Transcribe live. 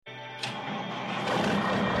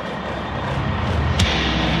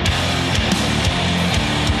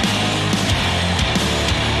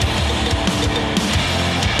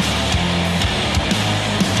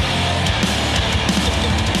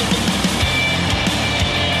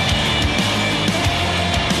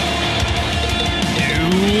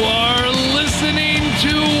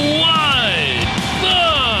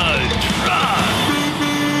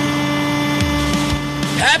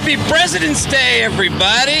Happy President's Day,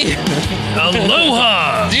 everybody!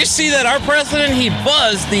 Aloha! Did you see that our president, he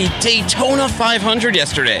buzzed the Daytona 500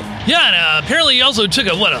 yesterday? Yeah, and apparently he also took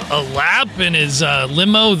a lap in his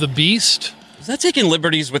limo, the Beast. Was that taking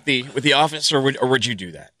liberties with the office, or would you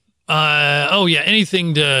do that?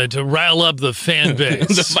 Anything to rile up the fan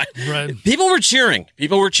base. Right. People were cheering.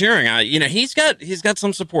 He's got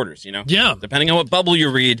some supporters. Yeah. Depending on what bubble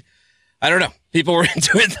you read, I don't know. People were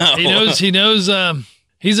into it though. He knows. He knows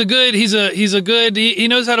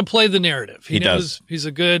how to play the narrative. He knows. He's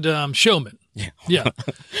a good showman. Yeah.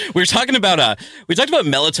 We talked about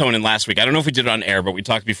melatonin last week. I don't know if we did it on air, but we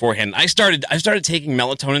talked beforehand. I started taking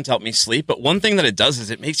melatonin to help me sleep. But one thing that it does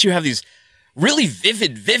is it makes you have these really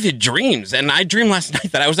vivid dreams. And I dreamed last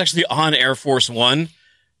night that I was actually on Air Force One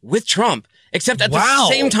with Trump, except at the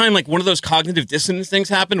same time, like one of those cognitive dissonance things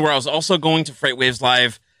happened where I was also going to Freightwaves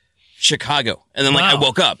Live Chicago. And then I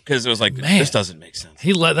woke up because it was like, this doesn't make sense.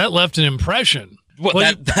 That left an impression.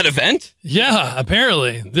 What, that event? Yeah,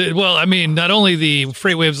 apparently. Not only the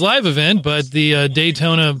Freightwaves Live event, but the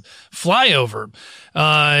Daytona flyover.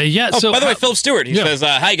 By the way, Philip Stewart, he says,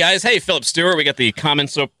 hi guys. Hey, Philip Stewart. We got the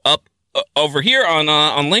comments up over here on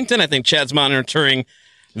LinkedIn. I think Chad's monitoring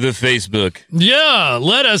the Facebook. Yeah,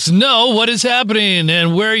 let us know what is happening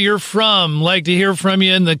and where you're from. Like to hear from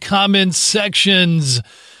you in the comments sections.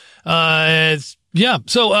 Where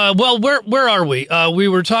are we? We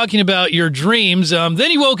were talking about your dreams.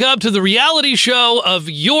 Then you woke up to the reality show of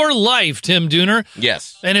your life, Tim Dooner.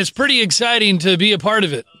 Yes. And it's pretty exciting to be a part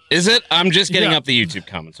of it. Is it? I'm just getting up the YouTube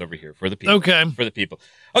comments over here for the people. Okay. For the people.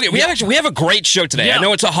 Okay, we have a great show today. Yeah. I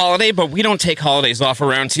know it's a holiday, but we don't take holidays off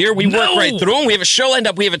around here. We work right through them. We have a show lined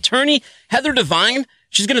up. We have attorney Heather Devine.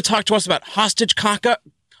 She's going to talk to us about hostage cargo.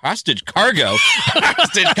 The hostage taco.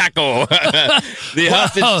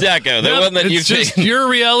 The one that you've just your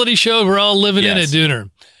reality show. We're all living in it, Dooner.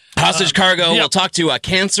 Hostage cargo. We'll talk to a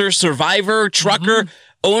cancer survivor, trucker,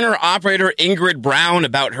 owner-operator Ingrid Brown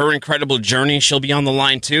about her incredible journey. She'll be on the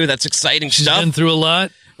line, too. That's exciting stuff. She's been through a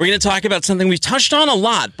lot. We're going to talk about something we've touched on a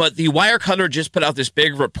lot, but the Wirecutter just put out this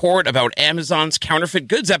big report about Amazon's counterfeit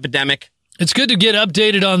goods epidemic. It's good to get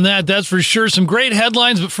updated on that, that's for sure. Some great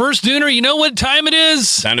headlines, but first, Dooner, you know what time it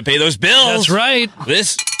is? Time to pay those bills. That's right.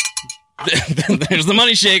 There's the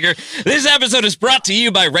money shaker. This episode is brought to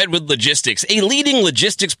you by Redwood Logistics, a leading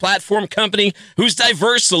logistics platform company whose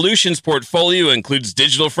diverse solutions portfolio includes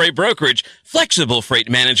digital freight brokerage, flexible freight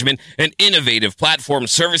management, and innovative platform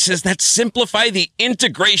services that simplify the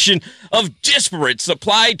integration of disparate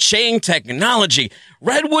supply chain technology.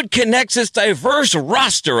 Redwood connects its diverse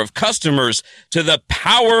roster of customers to the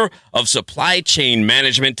power of supply chain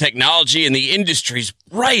management technology and the industry's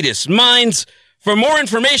brightest minds. For more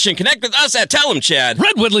information, connect with us at Tell 'em Chad.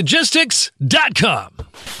 RedwoodLogistics.com.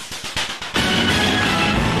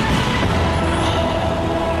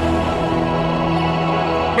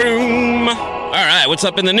 Boom. All right, what's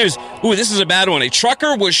up in the news? Ooh, this is a bad one. A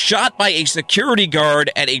trucker was shot by a security guard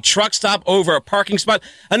at a truck stop over a parking spot.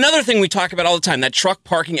 Another thing we talk about all the time, that truck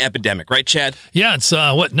parking epidemic, right, Chad? Yeah, it's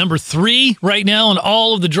number 3 right now on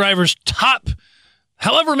all of the drivers' top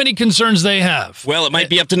however many concerns they have. Well, it might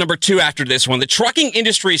be up to number 2 after this one. The trucking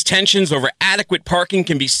industry's tensions over adequate parking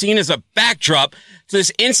can be seen as a backdrop to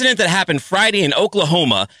this incident that happened Friday in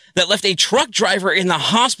Oklahoma that left a truck driver in the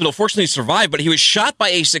hospital. Fortunately, he survived, but he was shot by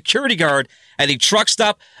a security guard at a truck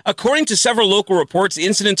stop. According to several local reports, the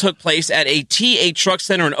incident took place at a TA truck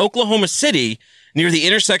center in Oklahoma City, near the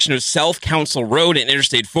intersection of South Council Road and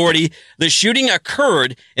Interstate 40. The shooting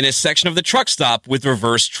occurred in a section of the truck stop with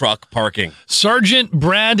reverse truck parking. Sergeant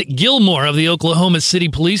Brad Gilmore of the Oklahoma City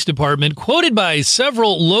Police Department, quoted by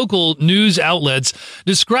several local news outlets,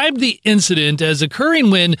 described the incident as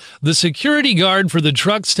occurring when the security guard for the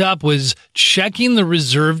truck stop was checking the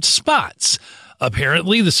reserved spots.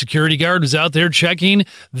 Apparently, the security guard was out there checking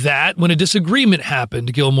that when a disagreement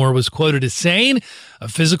happened. Gilmore was quoted as saying, a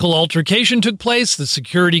physical altercation took place. The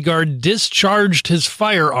security guard discharged his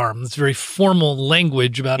firearm. That's very formal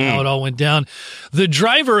language about how it all went down. The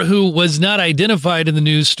driver, who was not identified in the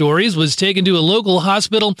news stories, was taken to a local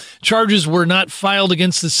hospital. Charges were not filed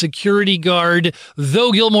against the security guard,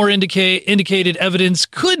 though Gilmore indicated evidence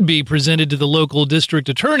could be presented to the local district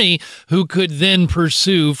attorney, who could then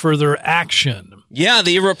pursue further action. Yeah,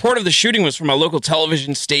 the report of the shooting was from a local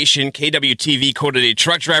television station. KWTV quoted a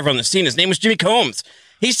truck driver on the scene. His name was Jimmy Combs.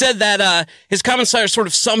 He said that his comments sort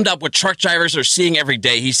of summed up what truck drivers are seeing every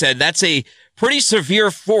day. He said, that's a pretty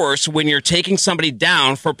severe force when you're taking somebody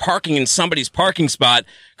down for parking in somebody's parking spot.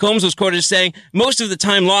 Combs was quoted as saying, most of the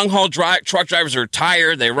time long-haul truck drivers are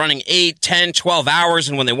tired. They're running 8, 10, 12 hours,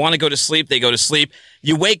 and when they want to go to sleep, they go to sleep.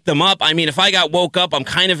 You wake them up. I mean, if I got woke up, I'm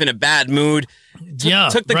kind of in a bad mood.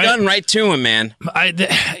 Took the gun right to him, man.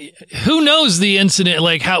 Who knows the incident,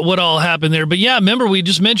 like what all happened there? But yeah, remember we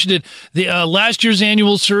just mentioned it. The last year's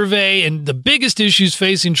annual survey and the biggest issues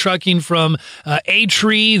facing trucking from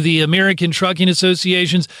ATRI, the American Trucking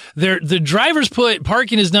Associations. The drivers put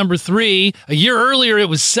parking as number 3. A year earlier, it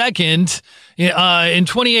was second. In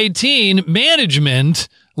 2018, management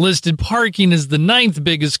listed parking as the 9th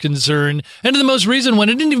biggest concern. And the most recent one,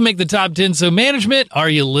 it didn't even make the top 10. So management, are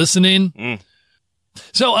you listening?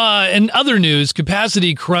 So, in other news,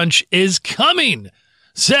 capacity crunch is coming,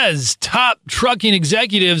 says top trucking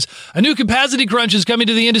executives. A new capacity crunch is coming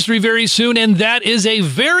to the industry very soon, and that is a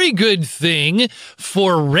very good thing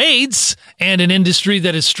for rates and an industry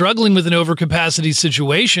that is struggling with an overcapacity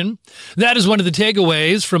situation. That is one of the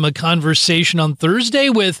takeaways from a conversation on Thursday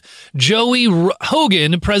with Joey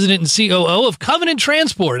Hogan, president and COO of Covenant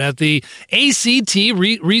Transport at the ACT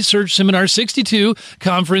Research Seminar 62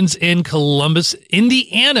 conference in Columbus,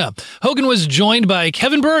 Indiana. Hogan was joined by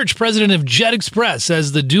Kevin Birch, president of Jet Express,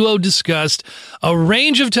 as the duo discussed a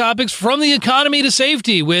range of topics from the economy to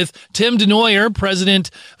safety with Tim DeNoyer,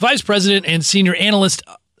 vice president and senior analyst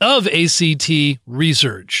of ACT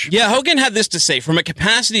Research. Yeah, Hogan had this to say. From a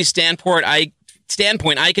capacity standpoint, I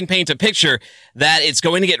can paint a picture that it's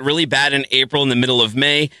going to get really bad in April, in the middle of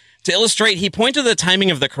May. To illustrate, he pointed to the timing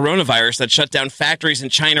of the coronavirus that shut down factories in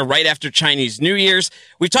China right after Chinese New Year's.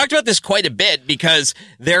 We've talked about this quite a bit because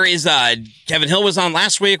there is, Kevin Hill was on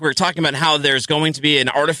last week. We were talking about how there's going to be an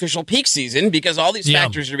artificial peak season because all these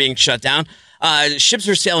factories are being shut down. Ships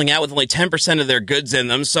are sailing out with only 10% of their goods in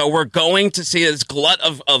them. So we're going to see this glut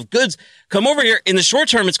of goods come over here. In the short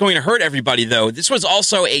term, it's going to hurt everybody, though. This was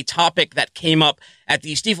also a topic that came up at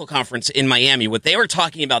the Stiefel conference in Miami. What they were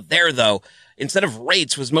talking about there, though, instead of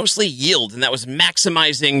rates, was mostly yield, and that was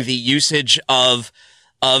maximizing the usage of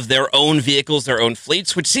their own vehicles, their own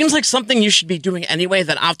fleets, which seems like something you should be doing anyway,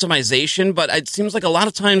 that optimization. But it seems like a lot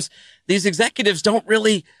of times these executives don't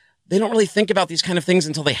really think about these kind of things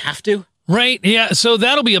until they have to. Right. Yeah. So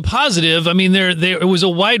that'll be a positive. I mean, it was a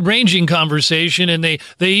wide ranging conversation, and they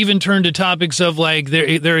even turned to topics of like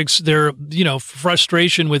their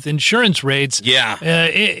frustration with insurance rates. Yeah.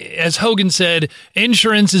 As Hogan said,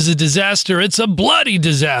 insurance is a disaster. It's a bloody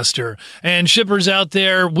disaster. And shippers out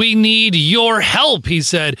there, we need your help, he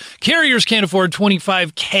said. Carriers can't afford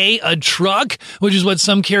 $25K a truck, which is what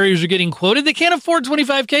some carriers are getting quoted. They can't afford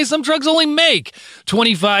 $25K. Some trucks only make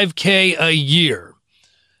 $25K a year.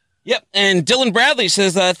 Yep. And Dylan Bradley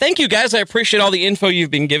says, thank you, guys. I appreciate all the info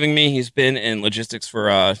you've been giving me. He's been in logistics for,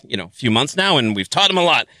 a few months now, and we've taught him a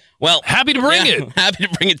lot. Well, happy to bring it. Happy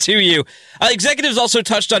to bring it to you. Executives also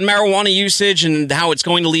touched on marijuana usage and how it's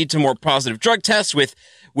going to lead to more positive drug tests with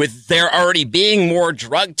there already being more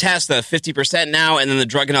drug tests, 50% now, and then the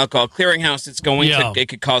Drug and Alcohol Clearinghouse, it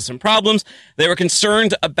could cause some problems. They were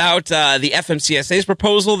concerned about the FMCSA's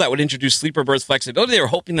proposal that would introduce sleeper berth flexibility. They were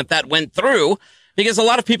hoping that went through, because a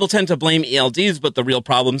lot of people tend to blame ELDs, but the real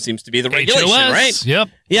problem seems to be the regulation, HOS, right? Yep.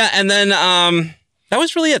 Yeah, and then that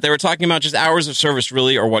was really it. They were talking about just hours of service,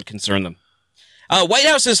 really, or what concerned them. White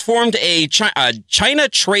House has formed a China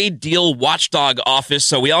trade deal watchdog office,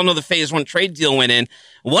 so we all know the Phase 1 trade deal went in.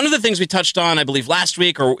 One of the things we touched on, I believe, last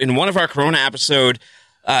week, or in one of our coronavirus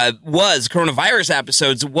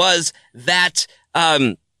episodes, was that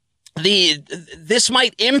this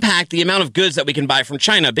might impact the amount of goods that we can buy from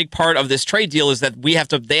China. A big part of this trade deal is that they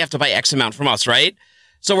have to buy X amount from us, right?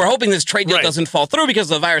 So we're hoping this trade deal doesn't fall through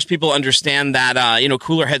because of the virus. People understand that,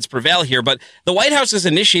 cooler heads prevail here. But the White House has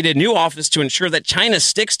initiated a new office to ensure that China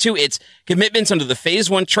sticks to its commitments under the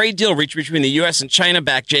Phase 1 trade deal reached between the U.S. and China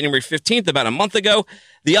back January 15th, about a month ago.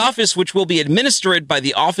 The office, which will be administered by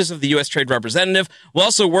the Office of the U.S. Trade Representative, will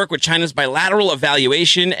also work with China's Bilateral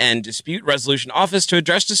Evaluation and Dispute Resolution Office to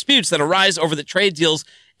address disputes that arise over the trade deal's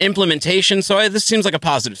implementation. So this seems like a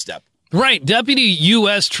positive step. Right. Deputy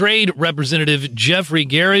U.S. Trade Representative Jeffrey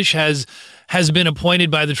Garish has been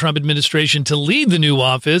appointed by the Trump administration to lead the new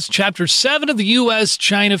office. Chapter 7 of the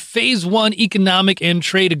U.S.-China Phase 1 Economic and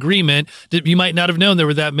Trade Agreement. You might not have known there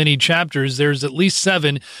were that many chapters. There's at least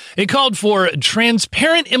 7. It called for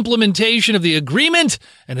transparent implementation of the agreement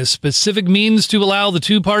and a specific means to allow the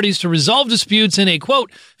two parties to resolve disputes in a,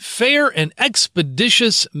 quote, fair and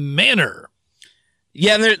expeditious manner.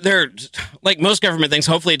 Yeah, and they're like most government things,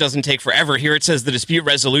 hopefully it doesn't take forever. Here it says the dispute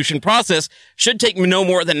resolution process should take no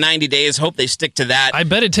more than 90 days. Hope they stick to that. I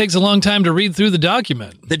bet it takes a long time to read through the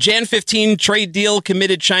document. The Jan 15 trade deal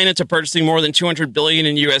committed China to purchasing more than $200 billion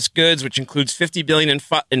in U.S. goods, which includes $50 billion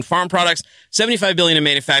in farm products, $75 billion in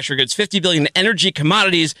manufactured goods, $50 billion in energy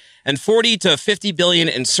commodities, and $40 to $50 billion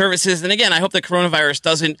in services. And again, I hope the coronavirus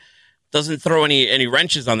doesn't throw any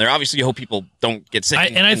wrenches on there. Obviously, you hope people don't get sick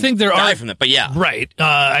and I think there die are from that. But yeah, right.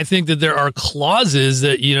 I think that there are clauses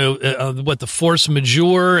that the force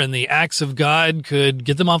majeure and the acts of God could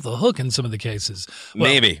get them off the hook in some of the cases. Well,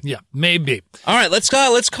 maybe. Yeah, maybe. All right, let's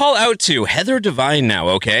call out to Heather Devine now.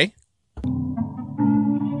 Okay.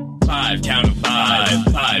 5, count to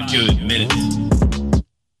 5 good minutes.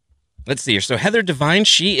 Let's see here. So Heather Devine,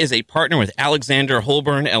 she is a partner with Alexander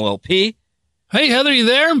Holborn LLP. Hey, Heather, you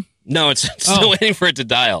there? No, it's still waiting for it to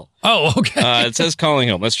dial. Oh, okay. It says calling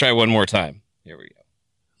home. Let's try one more time. Here we go.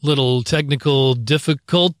 Little technical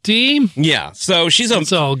difficulty. Yeah, so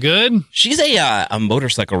It's all good. She's a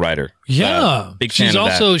motorcycle rider. Yeah, big fan of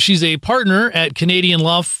that. She's a partner at Canadian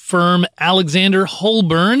law firm Alexander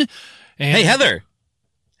Holborn. And Hey, Heather.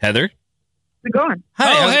 Heather. How's it going?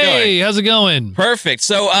 Hi. How's it going? How's it going? Perfect.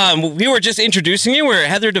 So we were just introducing you. We're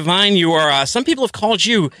Heather Devine. You are. Some people have called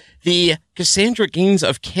you the Cassandra Gaines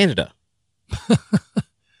of Canada.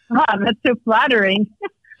 That's so flattering.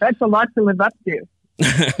 That's a lot to live up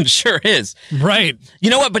to. Sure is. Right.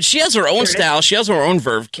 You know what? But she has her own style. She has her own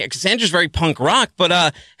verve. Cassandra's very punk rock.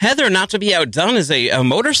 But Heather, not to be outdone, is a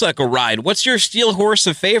motorcycle ride. What's your steel horse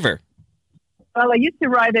of favor? Well, I used to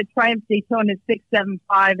ride a Triumph Daytona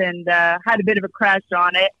 675 and had a bit of a crash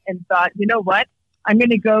on it and thought, you know what? I'm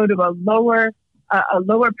going to go to a lower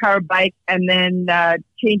power bike and then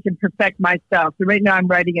change and perfect my style. So right now I'm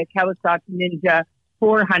riding a Kawasaki Ninja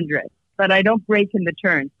 400, but I don't brake in the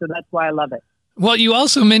turns, so that's why I love it. Well, you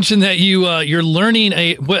also mentioned that you're learning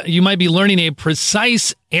you might be learning a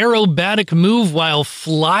precise aerobatic move while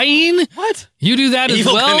flying. What? You do that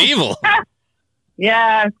Evil as well? Knievel.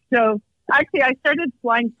 Yeah, so actually I started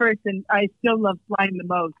flying first and I still love flying the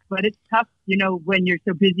most, but it's tough, when you're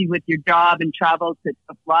so busy with your job and travel to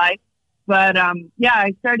fly. But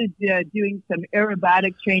I started doing some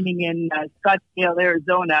aerobatic training in Scottsdale,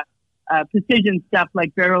 Arizona, precision stuff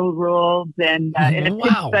like barrel rolls and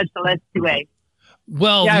special S2A.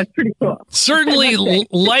 Well, yeah, it's pretty cool. Certainly,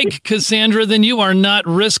 like Cassandra, then you are not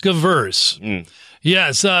risk averse. Mm.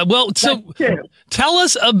 Yes. So tell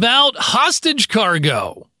us about hostage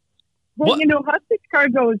cargo. Well, hostage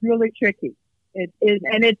cargo is really tricky.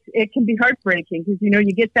 It can be heartbreaking because,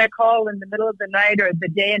 you get that call in the middle of the night or the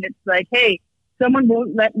day and it's like, hey, someone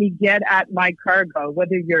won't let me get at my cargo.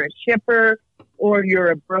 Whether you're a shipper or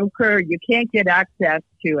you're a broker, you can't get access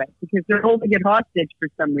to it because they're holding it hostage for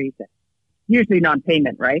some reason. Usually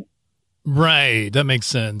non-payment, right? Right. That makes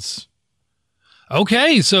sense.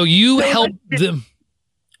 Okay. So you help them.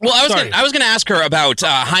 Well, I was going to ask her about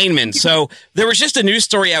Heinemann. So there was just a news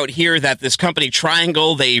story out here that this company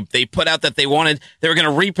Triangle, they put out that they were going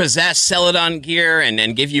to repossess, sell it on gear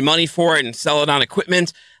and give you money for it and sell it on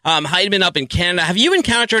equipment. Heinemann up in Canada. Have you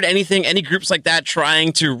encountered any groups like that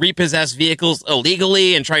trying to repossess vehicles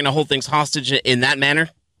illegally and trying to hold things hostage in that manner?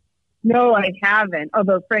 No, I haven't.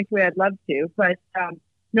 Although, frankly, I'd love to. But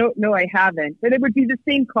no, I haven't. But it would be the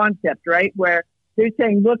same concept, right? Where they're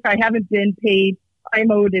saying, look, I haven't been paid. I'm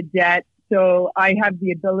owed a debt, so I have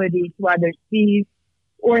the ability to either seize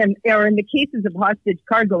or in the cases of hostage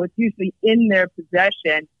cargo, it's usually in their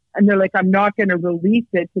possession, and they're like, I'm not going to release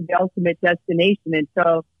it to the ultimate destination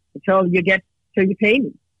until you pay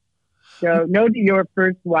me. So no to your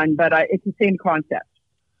first one, but it's the same concept.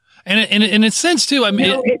 And in a sense too, I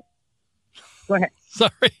mean, go ahead.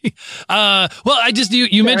 Sorry.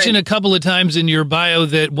 You mentioned a couple of times in your bio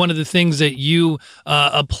that one of the things that you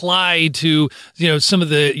apply to, some of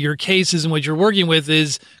your cases and what you're working with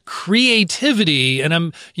is creativity.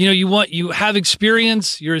 And you have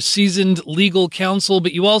experience, you're a seasoned legal counsel,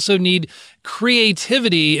 but you also need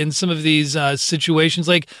creativity in some of these situations.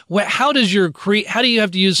 Like how do you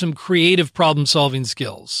have to use some creative problem solving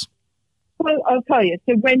skills? Well, I'll tell you.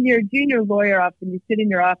 So when you're a junior lawyer up and you sit in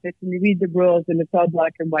your office and you read the rules and it's all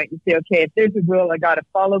black and white and say, okay, if there's a rule, I got to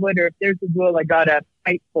follow it, or if there's a rule, I got to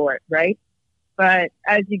fight for it, right? But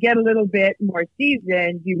as you get a little bit more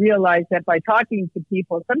seasoned, you realize that by talking to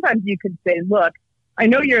people, sometimes you can say, look, I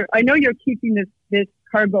know you're keeping this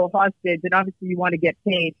cargo hostage and obviously you want to get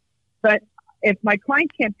paid, but if my client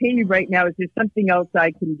can't pay you right now, is there something else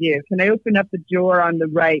I can do? Can I open up the drawer on the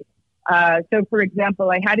right? So, for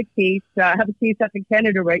example, I have a case up in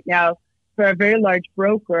Canada right now for a very large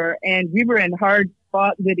broker, and we were in hard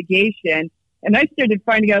fought litigation, And I started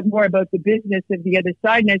finding out more about the business of the other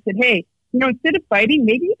side. And I said, hey, instead of fighting,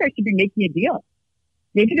 maybe you guys should be making a deal.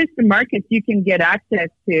 Maybe there's some markets you can get access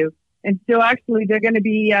to. And so actually they're going to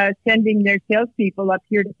be sending their salespeople up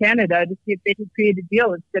here to Canada to see if they can create a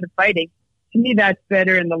deal instead of fighting. To me, that's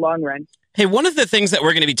better in the long run. Hey, one of the things that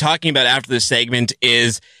we're going to be talking about after this segment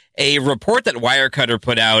is a report that Wirecutter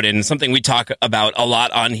put out, and something we talk about a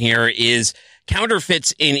lot on here is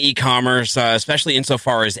counterfeits in e-commerce, especially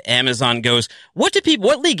insofar as Amazon goes. What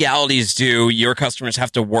legalities do your customers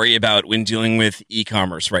have to worry about when dealing with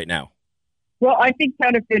e-commerce right now? Well, I think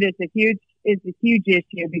counterfeit is a huge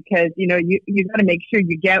issue because, you got to make sure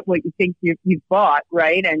you get what you think you've bought,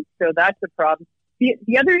 right? And so that's a problem.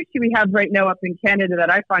 The other issue we have right now up in Canada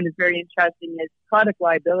that I find is very interesting is product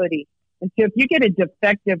liability. And so if you get a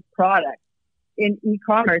defective product in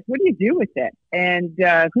e-commerce, what do you do with it? And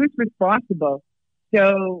who's responsible?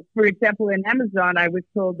 So, for example, in Amazon, I was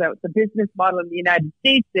told that the business model in the United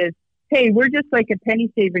States is, hey, we're just like a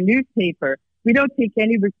penny saver newspaper. We don't take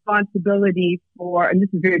any responsibility for, and this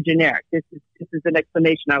is very generic. This is an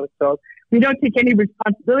explanation I was told. We don't take any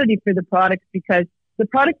responsibility for the products because the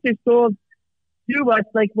products are sold to us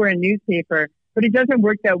like we're a newspaper, but it doesn't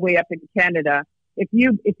work that way up in Canada. If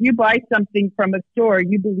you buy something from a store,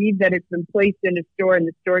 you believe that it's been placed in a store and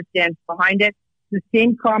the store stands behind it. It's the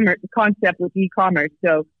same concept with e-commerce.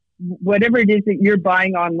 So whatever it is that you're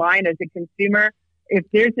buying online as a consumer, if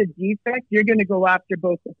there's a defect, you're going to go after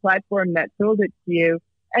both the platform that sold it to you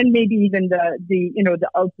and maybe even the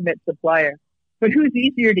ultimate supplier. But who's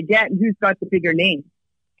easier to get and who's got the bigger name?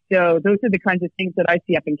 So those are the kinds of things that I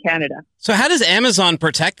see up in Canada. So how does Amazon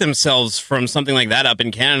protect themselves from something like that up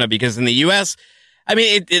in Canada? Because in the U.S., I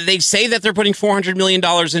mean, they say that they're putting $400 million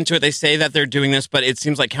into it. They say that they're doing this, but it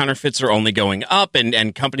seems like counterfeits are only going up.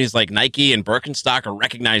 And companies like Nike and Birkenstock are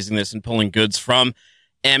recognizing this and pulling goods from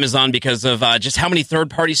Amazon because of just how many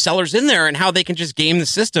third-party sellers in there and how they can just game the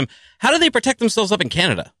system. How do they protect themselves up in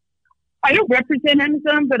Canada? I don't represent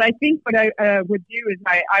Amazon, but I think what I would do is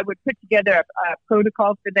I would put together a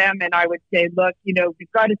protocol for them, and I would say, look,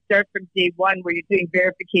 we've got to start from day one where you're doing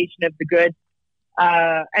verification of the goods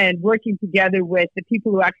and working together with the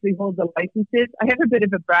people who actually hold the licenses. I have a bit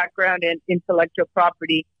of a background in intellectual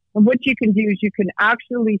property, and what you can do is you can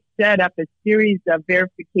actually set up a series of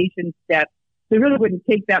verification steps. So it really wouldn't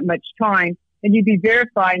take that much time, and you'd be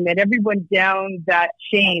verifying that everyone down that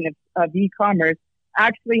chain of e-commerce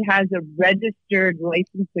actually has a registered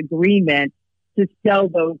license agreement to sell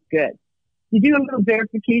those goods. You do a little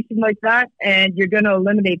verification like that, and you're going to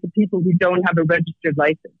eliminate the people who don't have a registered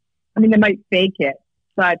license. I mean, they might fake it,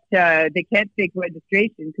 but they can't fake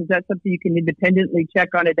registration because that's something you can independently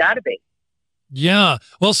check on a database. Yeah,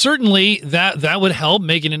 well, certainly that would help,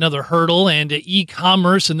 making another hurdle, and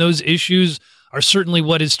e-commerce and those issues are certainly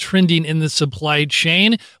what is trending in the supply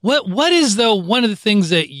chain. What is, though, one of the things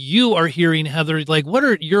that you are hearing, Heather? Like, what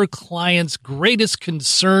are your clients' greatest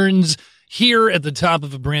concerns here at the top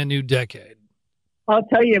of a brand new decade? I'll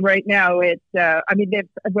tell you right now, when I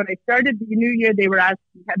started the new year, they were asking,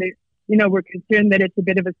 we're concerned that it's a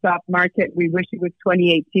bit of a soft market. We wish it was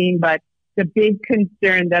 2018, but the big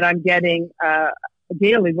concern that I'm getting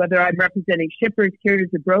daily, whether I'm representing shippers, carriers,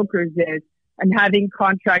 or brokers, is I'm having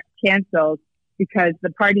contracts canceled because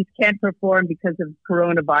the parties can't perform because of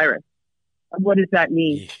coronavirus. What does that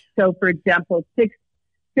mean? So, for example, six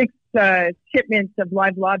shipments of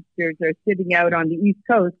live lobsters are sitting out on the East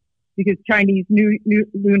Coast because Chinese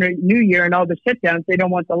Lunar New Year and all the shutdowns, they don't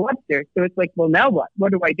want the lobster. So it's like, well, now what?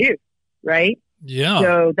 What do I do? Right? Yeah.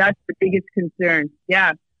 So that's the biggest concern.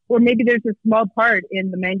 Yeah. Or maybe there's a small part in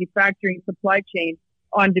the manufacturing supply chain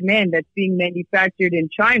on demand that's being manufactured in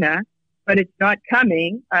China, but it's not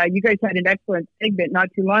coming. You guys had an excellent segment not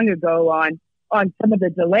too long ago on some of the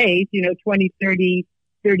delays, 20, 30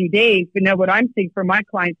 days. But now what I'm seeing for my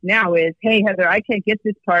clients now is, hey, Heather, I can't get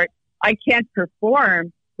this part. I can't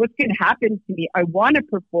perform. What's going to happen to me? I want to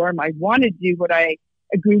perform. I want to do what I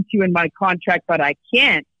agreed to in my contract, but I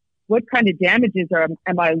can't. What kind of damages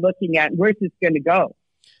am I looking at? Where's this going to go?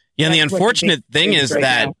 Yeah, and the unfortunate thing is right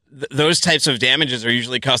that now. Those types of damages are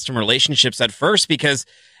usually customer relationships at first because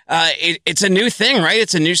it's a new thing, right?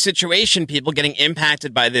 It's a new situation, people getting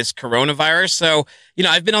impacted by this coronavirus. So,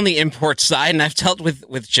 I've been on the import side and I've dealt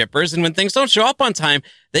with shippers, and when things don't show up on time,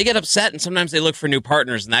 they get upset and sometimes they look for new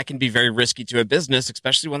partners, and that can be very risky to a business,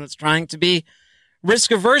 especially one that's trying to be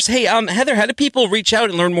risk averse. Hey, Heather, how do people reach out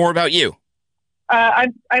and learn more about you?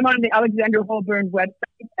 I'm on the Alexander Holborn website,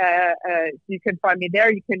 so you can find me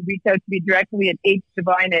there. You can reach out to me directly at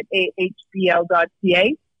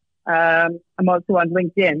hdevine@ahbl.ca. I'm also on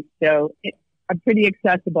LinkedIn, so I'm pretty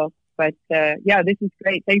accessible. But yeah, this is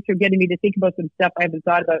great. Thanks for getting me to think about some stuff I haven't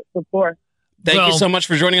thought about before. Thank you so much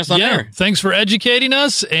for joining us on air. Thanks for educating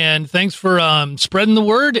us, and thanks for spreading the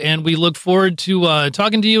word, and we look forward to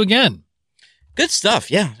talking to you again. Good stuff.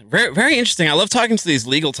 Yeah. Very, very interesting. I love talking to these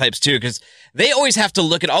legal types too, because they always have to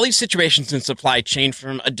look at all these situations in supply chain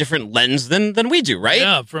from a different lens than we do, right?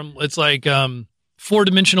 Yeah. It's like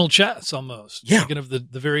four-dimensional chess almost. Yeah. Thinking of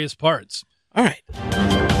the various parts. All right.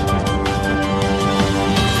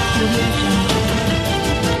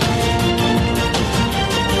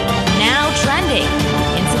 Now trending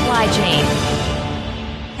in supply chain.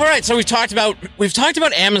 All right, so we've talked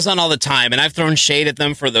about Amazon all the time, and I've thrown shade at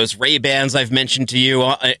them for those Ray-Bans I've mentioned to you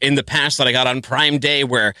in the past that I got on Prime Day,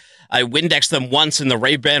 where I Windexed them once and the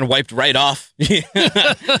Ray-Ban wiped right off.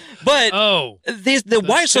 But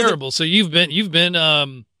that's terrible. So you've been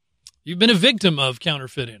a victim of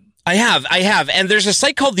counterfeiting. I have, and there's a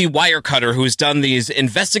site called The Wirecutter who's done these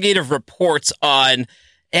investigative reports on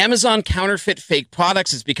Amazon counterfeit fake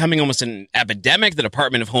products. Is becoming almost an epidemic. The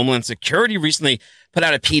Department of Homeland Security recently put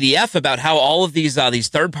out a PDF about how all of these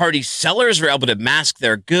third-party sellers are able to mask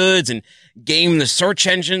their goods and game the search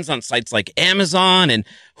engines on sites like Amazon, and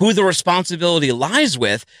who the responsibility lies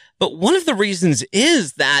with. But one of the reasons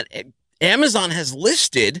is that Amazon has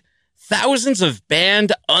listed thousands of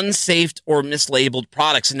banned, unsafed, or mislabeled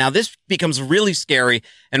products. And now this becomes really scary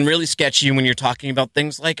and really sketchy when you're talking about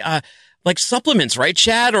things like supplements, right,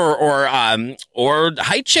 Chad, or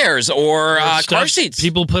high chairs, or car seats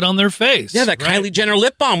people put on their face. Yeah, that Kylie Jenner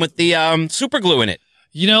lip balm with the super glue in it.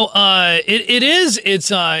 You know,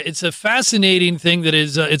 it's a fascinating thing that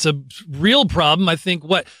is it's a real problem. I think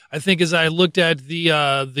as I looked at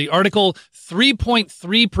the article,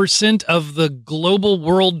 3.3% of the global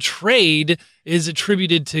world trade is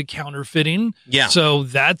attributed to counterfeiting. Yeah. So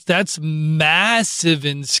that's massive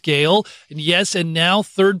in scale. And yes, and now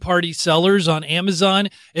third-party sellers on Amazon,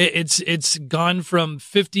 it's gone from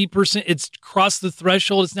 50%, it's crossed the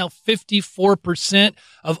threshold. It's now 54%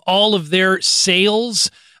 of all of their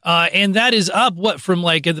sales. And that is up, from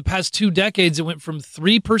like in the past 2 decades, it went from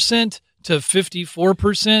 3% to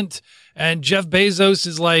 54%. And Jeff Bezos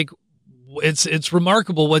is like, it's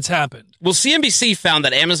remarkable what's happened. Well, CNBC found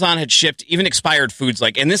that Amazon had shipped even expired foods,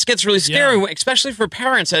 and this gets really scary, especially for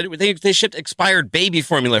parents. They shipped expired baby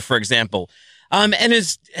formula, for example. And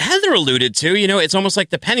as Heather alluded to, it's almost like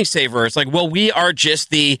the penny saver. It's like, well, we're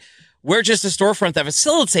just a storefront that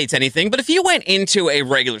facilitates anything. But if you went into a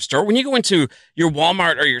regular store, when you go into your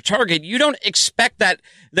Walmart or your Target, you don't expect that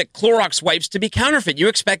Clorox wipes to be counterfeit. You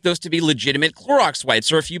expect those to be legitimate Clorox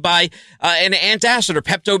wipes. Or if you buy an antacid or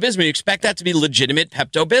Pepto-Bismol, you expect that to be legitimate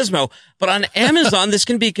Pepto-Bismol. But on Amazon, this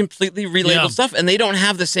can be completely relabeled stuff, and they don't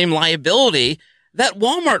have the same liability that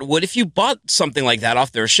Walmart would if you bought something like that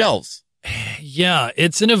off their shelves. Yeah,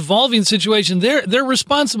 it's an evolving situation. They're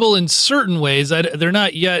responsible in certain ways. They're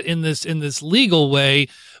not yet in this legal way.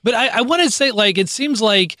 But I want to say, it seems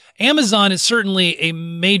like Amazon is certainly a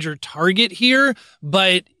major target here,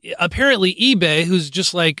 but apparently eBay, who's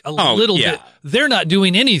just like a little bit, they're not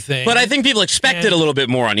doing anything. But I think people expected a little bit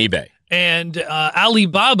more on eBay. And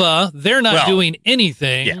Alibaba, they're not doing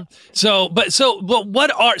anything. Yeah. So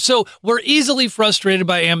we're easily frustrated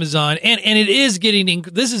by Amazon, and it is getting.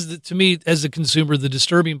 This is to me as a consumer, the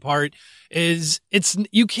disturbing part is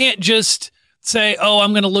you can't just say, oh,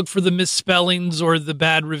 I'm going to look for the misspellings or the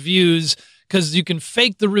bad reviews, because you can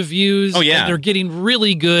fake the reviews. Oh, yeah. And they're getting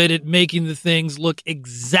really good at making the things look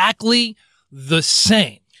exactly the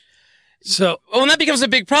same. So, and that becomes a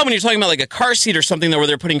big problem when you're talking about like a car seat or something where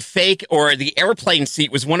they're putting fake, or the airplane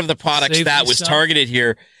seat was one of the products that was targeted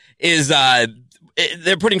here. Is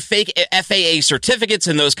they're putting fake FAA certificates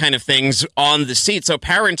and those kind of things on the seat, so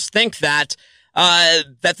parents think that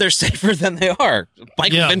they're safer than they are.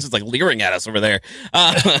 Michael Vince is like leering at us over there.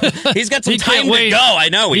 He's got some time to go. I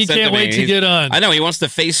know. He can't wait to get on. I know. He wants to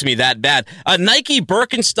face me that bad. Nike,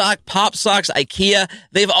 Birkenstock, Pop Socks, IKEA,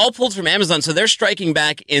 they've all pulled from Amazon, so they're striking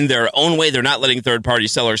back in their own way. They're not letting third-party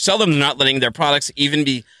sellers sell them. They're not letting their products even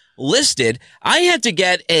be listed. I had to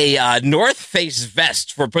get a North Face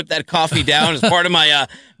vest for put that coffee down as part of my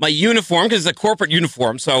my uniform, because it's a corporate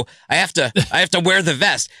uniform, so I have to wear the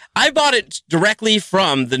vest. I bought it directly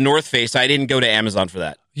from the North Face. I didn't go to Amazon for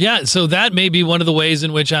that. Yeah, so that may be one of the ways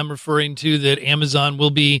in which I'm referring to that Amazon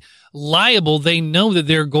will be liable. They know that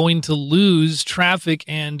they're going to lose traffic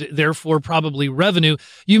and therefore probably revenue.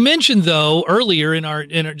 You mentioned though earlier in our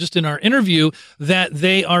interview that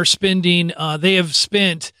they are spending they have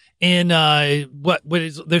spent they've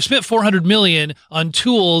spent $400 million on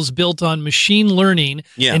tools built on machine learning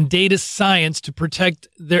and data science to protect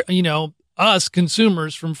their us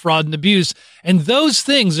consumers from fraud and abuse. And those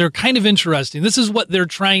things are kind of interesting. This is what they're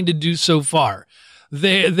trying to do so far.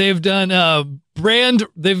 They've done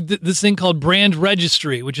this thing called brand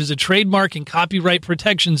registry, which is a trademark and copyright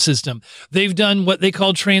protection system. They've done what they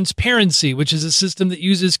call transparency, which is a system that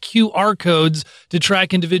uses QR codes to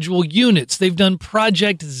track individual units. They've done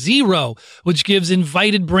Project Zero, which gives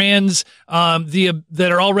invited brands that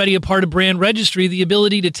are already a part of brand registry the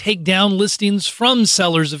ability to take down listings from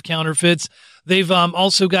sellers of counterfeits. They've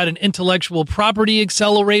also got an intellectual property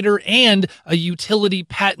accelerator and a utility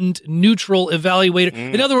patent neutral evaluator.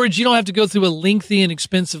 In other words, you don't have to go through a lengthy and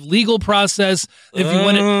expensive legal process if you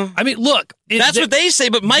want to. I mean, look. That's what they say,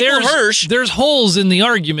 but Michael Hirsch... There's holes in the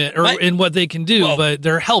argument or in what they can do, but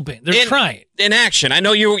they're helping. They're trying. In action. I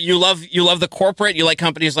know you love the corporate. You like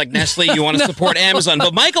companies like Nestle. You want to support Amazon.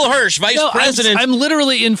 But Michael Hirsch, Vice President... I'm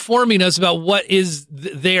literally informing us about what is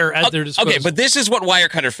there at their disposal. Okay, but this is what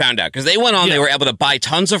Wirecutter found out, because they went on, they were able to buy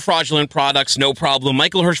tons of fraudulent products, no problem.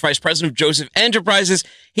 Michael Hirsch, Vice President of Joseph Enterprises,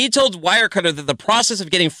 he told Wirecutter that the process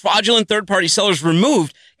of getting fraudulent third-party sellers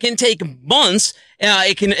removed can take months.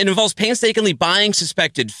 It involves painstakingly buying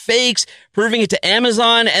suspected fakes, proving it to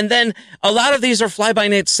Amazon, and then a lot of these are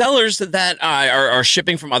fly-by-night sellers that are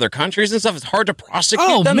shipping from other countries and stuff. It's hard to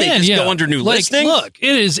prosecute them. They just go under new listings. Look,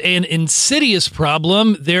 it is an insidious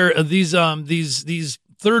problem. These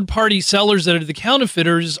third-party sellers that are the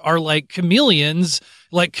counterfeiters are like chameleons,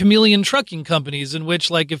 like chameleon trucking companies, in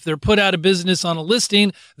which, like, if they're put out of business on a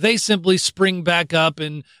listing, they simply spring back up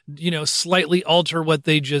and, slightly alter what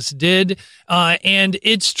they just did. And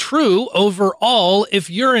it's true overall, if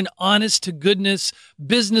you're an honest to goodness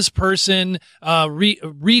business person,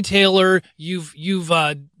 retailer, you've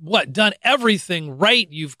done everything right.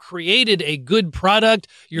 You've created a good product.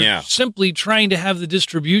 You're simply trying to have the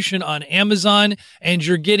distribution on Amazon, and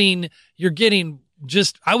you're getting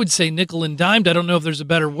just, I would say, nickel and dimed. I don't know if there's a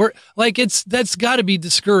better word. Like, that's got to be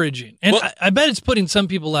discouraging. And I bet it's putting some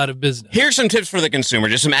people out of business. Here's some tips for the consumer,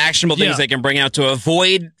 just some actionable things they can bring out to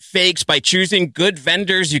avoid fakes by choosing good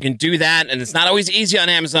vendors. You can do that, and it's not always easy on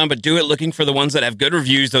Amazon, but do it looking for the ones that have good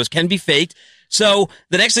reviews. Those can be faked. So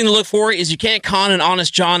the next thing to look for is you can't con an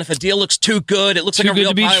honest John. If a deal looks too good, it looks like a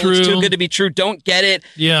real pile, it looks too good to be true, don't get it.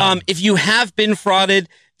 Yeah. If you have been defrauded,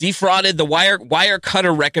 the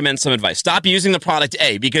Wirecutter recommends some advice. Stop using the product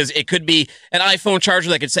A, because it could be an iPhone charger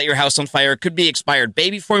that could set your house on fire. It could be expired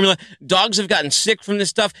baby formula. Dogs have gotten sick from this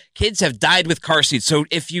stuff. Kids have died with car seats. So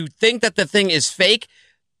if you think that the thing is fake,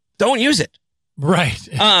 don't use it. Right.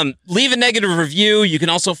 Leave a negative review. You can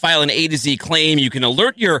also file an A to Z claim. You can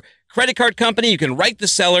alert your credit card company. You can write the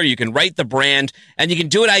seller. You can write the brand. And you can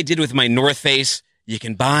do what I did with my North Face. You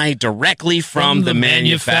can buy directly from the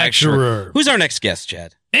manufacturer. Who's our next guest,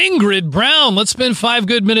 Chad? Ingrid Brown. Let's spend 5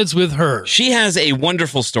 good minutes with her. She has a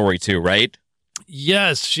wonderful story too, right?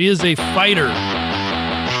 Yes, she is a fighter.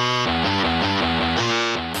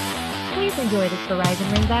 Please enjoy this Verizon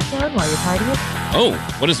ringback tone while your party is...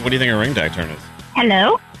 Oh, what do you think a ringback tone is?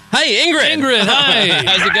 Hello? Hi, Ingrid. Ingrid, hi.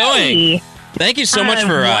 How's it going? Hi. Thank you so much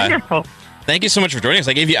for wonderful. Thank you so much for joining us.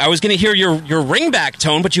 I was going to hear your ringback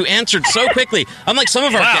tone, but you answered so quickly. Unlike some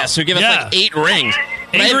of our guests who give us like 8 rings.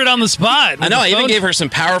 Ingrid on the spot. I know. I even gave her some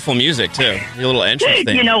powerful music too. Your little entrance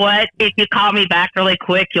thing. You know what? If you call me back really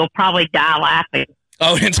quick, you'll probably die laughing.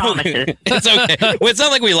 Oh, it's okay. It's okay. Well, it's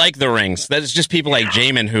not like we like the rings. That's just people like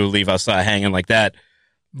Jamin who leave us hanging like that.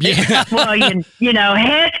 Yeah. Well, you know,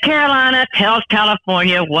 heads Carolina, tails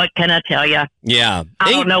California. What can I tell you? Yeah.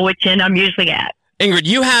 I don't know which end I'm usually at. Ingrid,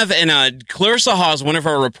 you have Clarissa Hawes, one of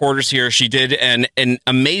our reporters here. She did an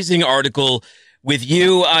amazing article with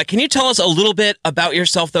you. Can you tell us a little bit about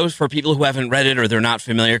yourself, though, for people who haven't read it or they're not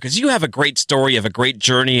familiar? Because you have a great story, you have a great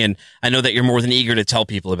journey, and I know that you're more than eager to tell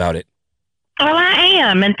people about it. Well, I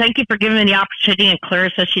am, and thank you for giving me the opportunity. And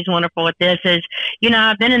Clarissa, she's wonderful at this.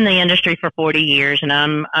 I've been in the industry for 40 years, and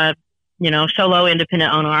I'm a, solo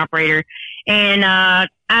independent owner operator. And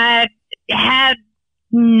I had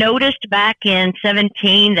noticed back in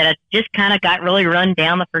 17 that I just kind of got really run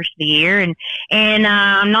down the first of the year, and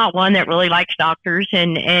I'm not one that really likes doctors,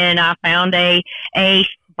 and I found a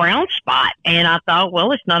brown spot, and I thought,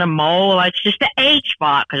 well, it's not a mole, it's just an age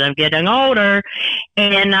spot because I'm getting older,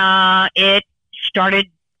 and it started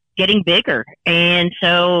getting bigger, and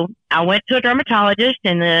so I went to a dermatologist,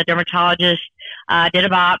 and the dermatologist did a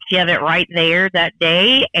biopsy of it right there that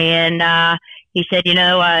day, and he said,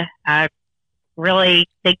 I really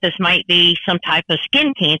think this might be some type of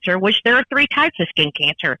skin cancer, which there are 3 types of skin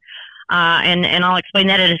cancer, and I'll explain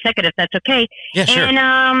that in a second if that's okay. Yeah, sure.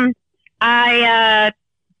 And I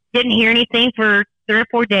didn't hear anything for 3 or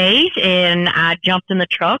 4 days, and I jumped in the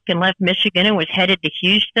truck and left Michigan and was headed to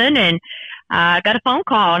Houston, and I got a phone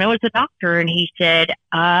call, and it was the doctor, and he said,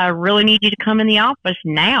 I really need you to come in the office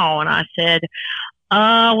now. And I said,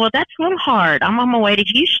 well, that's a little hard. I'm on my way to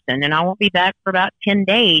Houston, and I won't be back for about 10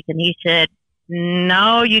 days. And he said,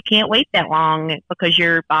 no, you can't wait that long because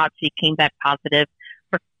your biopsy came back positive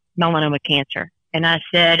for melanoma cancer. And I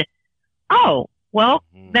said, oh, well,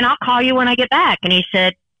 then I'll call you when I get back. And he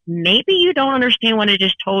said, maybe you don't understand what I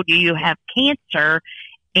just told you. You have cancer,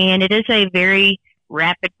 and it is a very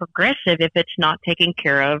rapid progressive if it's not taken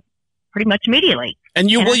care of pretty much immediately. And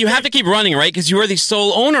you have to keep running, right? Because you are the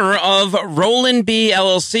sole owner of Roland B.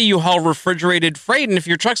 LLC. You haul refrigerated freight, and if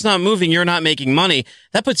your truck's not moving, you're not making money.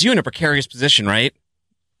 That puts you in a precarious position, right?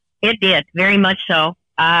 It did, very much so.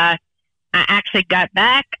 I actually got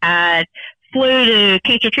back. I flew to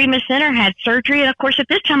Cancer Treatment Center, had surgery, and of course, at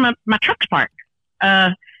this time, my truck's parked.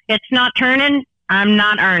 It's not turning. I'm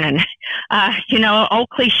not earning. Old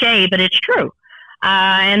cliche, but it's true.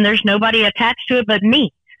 And there's nobody attached to it but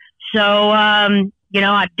me. So,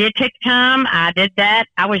 I did take time. I did that.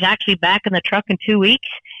 I was actually back in the truck in 2 weeks.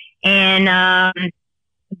 And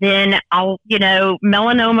then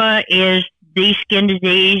melanoma is the skin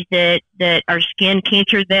disease or skin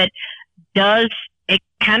cancer that it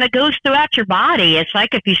kind of goes throughout your body. It's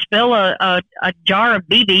like if you spill a jar of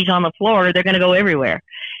BBs on the floor, they're going to go everywhere.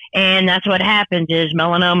 And that's what happens is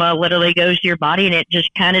melanoma literally goes to your body, and it just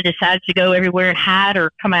kind of decides to go everywhere and hide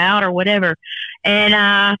or come out or whatever.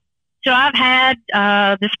 And so I've had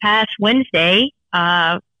this past Wednesday,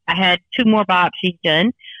 I had 2 more biopsies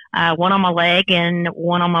done, one on my leg and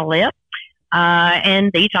one on my lip.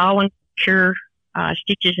 And these all incur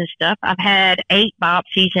stitches and stuff. I've had 8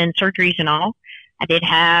 biopsies and surgeries and all. I did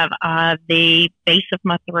have the base of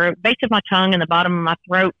my tongue and the bottom of my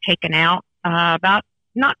throat taken out about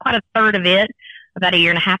not quite a third of it about a year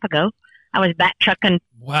and a half ago. I was back trucking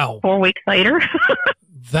 4 weeks later.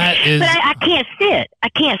 That is. But I can't sit.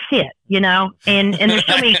 And there's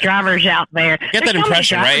so many drivers out there. Get that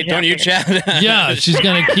impression, right? Don't you, Chad? Yeah, she's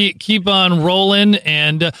going to keep on rolling.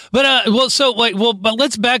 And but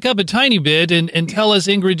let's back up a tiny bit and tell us,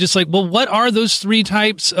 Ingrid, just what are those 3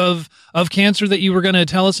 types of cancer that you were going to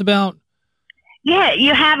tell us about? Yeah,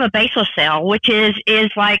 you have a basal cell, which is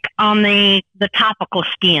like on the topical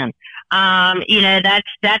skin.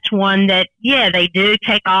 That's one that, they do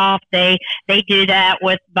take off. They do that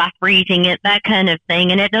by freezing it, that kind of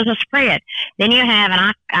thing, and it doesn't spread. Then you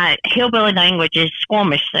have, hillbilly language is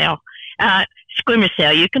squamous cell. Squamous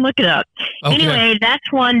cell, you can look it up. Okay. Anyway,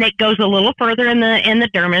 that's one that goes a little further in the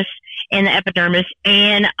dermis, in the epidermis,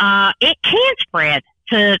 and it can spread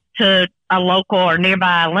to a local or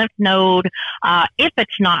nearby lymph node if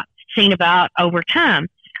it's not seen about over time.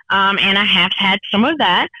 And I have had some of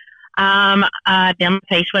that. Down the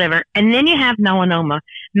face, whatever. And then you have melanoma.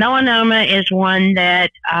 Melanoma is one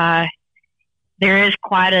that there is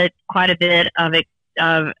quite a bit of it,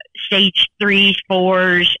 of stage 3s,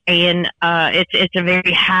 4s, and it's a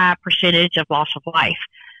very high percentage of loss of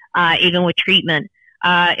life, even with treatment.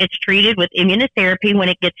 It's treated with immunotherapy when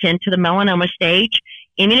it gets into the melanoma stage.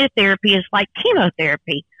 Immunotherapy is like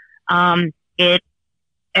chemotherapy.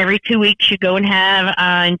 Every 2 weeks you go and have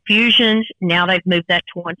infusions. Now they've moved that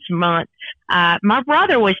to once a month. My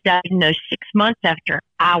brother was diagnosed 6 months after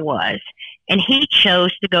I was, and he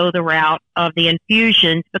chose to go the route of the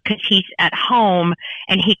infusions because he's at home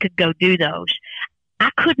and he could go do those. I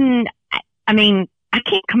can't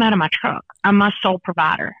come out of my truck. I'm my sole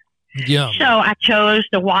provider. Yeah. So I chose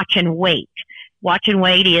to watch and wait. Watch and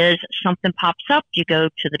wait is something pops up. You go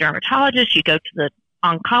to the dermatologist, you go to the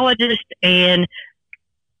oncologist, and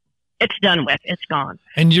it's done with. It's gone.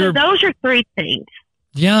 And so those are 3 things.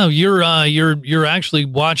 Yeah, you're actually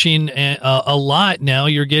watching a lot now.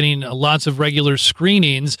 You're getting lots of regular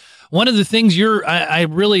screenings. One of the things I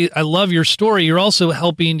love your story. You're also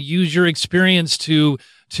helping use your experience to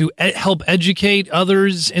help educate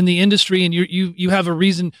others in the industry, and you have a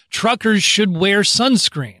reason truckers should wear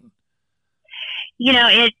sunscreen.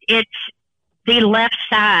 It's the left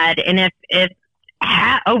side, and if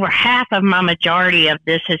over half of my majority of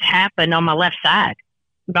this has happened on my left side,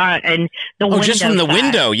 and the window just from the side.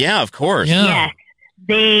 Window, yeah, of course, yeah.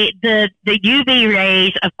 The UV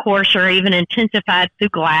rays, of course, are even intensified through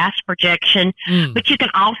glass projection, but you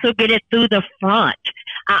can also get it through the front.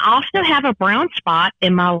 I also have a brown spot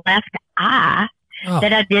in my left eye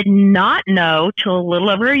that I did not know till a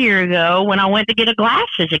little over a year ago when I went to get a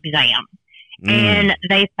glasses exam. And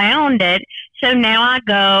they found it. So now I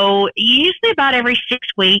go usually about every 6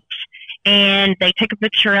 weeks, and they take a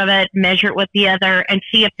picture of it, measure it with the other, and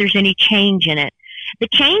see if there's any change in it. the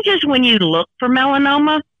changes when you look for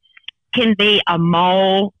melanoma can be a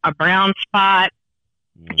mole, a brown spot,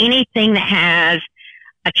 anything that has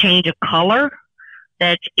a change of color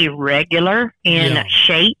that's irregular in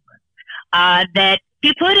shape. That if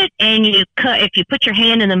you put it and if you put your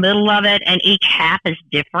hand in the middle of it and each half is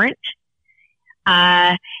different,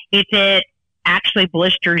 if it actually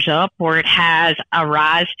blisters up or it has a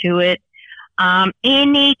rise to it,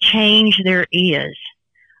 any change there is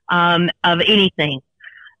of anything,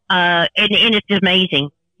 and it's amazing.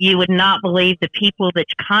 You would not believe the people that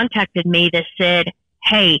contacted me that said,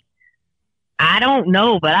 hey, I don't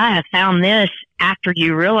know, but I have found this after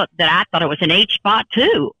you realized that I thought it was an H spot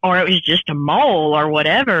too, or it was just a mole or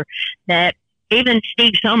whatever. That even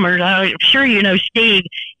Steve Summers, I'm sure you know Steve,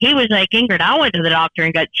 he was like, Ingrid, I went to the doctor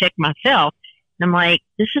and got checked myself. And I'm like,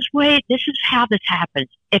 this is how this happens.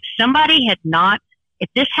 If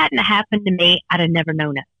this hadn't happened to me, I'd have never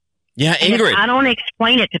known it. Yeah, Ingrid. I don't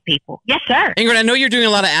explain it to people. Yes, sir. Ingrid, I know you're doing a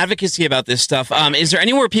lot of advocacy about this stuff. Is there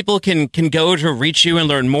anywhere people can go to reach you and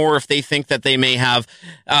learn more if they think that they may have,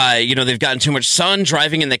 they've gotten too much sun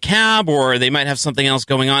driving in the cab, or they might have something else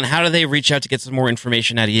going on? How do they reach out to get some more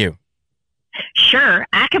information out of you? Sure.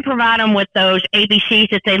 I can provide them with those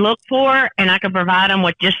ABCs that they look for, and I can provide them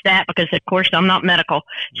with just that because, of course, I'm not medical.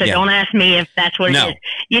 So don't ask me if that's what it is.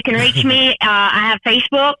 You can reach me. I have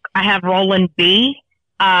Facebook. I have Roland B.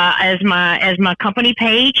 As my company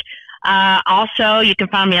page. Also, you can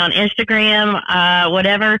find me on Instagram,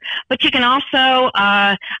 whatever. But you can also,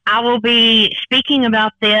 I will be speaking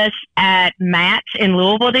about this at Matt's in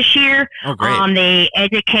Louisville this year on the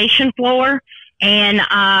education floor. And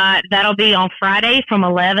that'll be on Friday from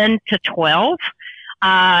 11 to 12.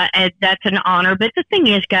 And that's an honor. But the thing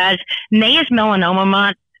is, guys, May is Melanoma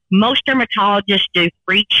Month. Most dermatologists do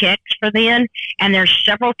free checks for them, and there's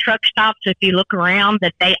several truck stops, if you look around,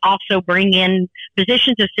 that they also bring in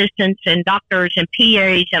physician's assistants and doctors and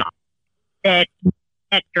PAs and that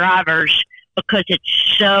drivers, because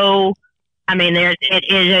it's so, it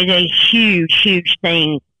is a huge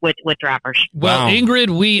thing with drivers. Well, Ingrid,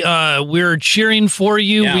 we're cheering for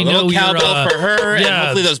you. Yeah, we know you're cowbell for her, and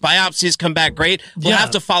hopefully those biopsies come back great. We'll have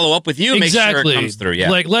to follow up with you, make sure it comes through. Yeah,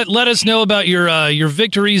 let us know about your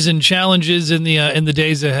victories and challenges in the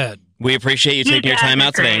days ahead. We appreciate you taking your time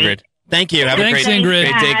out today, Ingrid. Thank you. Have a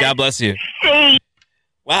great day. God bless you.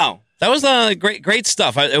 Wow, that was great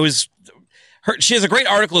stuff. She has a great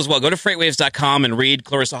article as well. Go to freightwaves.com and read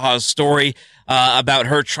Clarissa Hawes' story about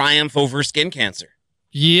her triumph over skin cancer.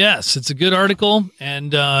 Yes, it's a good article,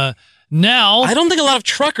 and now I don't think a lot of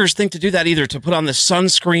truckers think to do that either, to put on the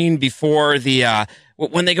sunscreen before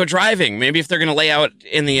when they go driving. Maybe if they're going to lay out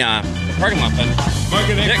in the parking lot.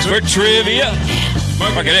 Market expert trivia.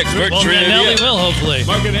 Market expert trivia. Now we will, hopefully.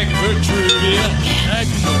 Market expert trivia.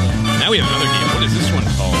 Now we have another game. What is this one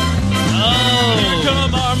called? Oh, here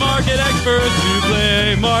come our market experts to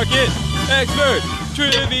play Market Expert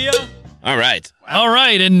Trivia. All right.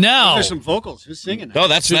 And now there's some vocals. Who's singing that? Oh,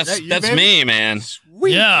 that's me, man.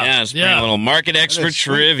 Sweet. Yeah, just bring a little market expert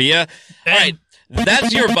trivia. All right,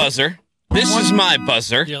 that's your buzzer. This is my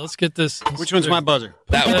buzzer. Yeah, let's get this. Which one's my buzzer?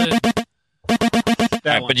 That one.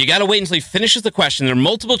 That one. But you got to wait until he finishes the question. They're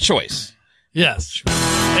multiple choice. Yes.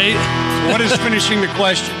 Hey, what is finishing the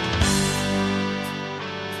question?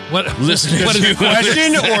 What is the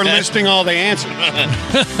question or listing all the answers?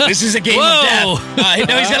 This is a game of death.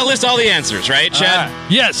 No, he's got to list all the answers, right, Chad?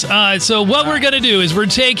 Yes. So what we're going to do is we're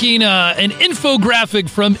taking an infographic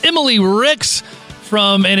from Emily Ricks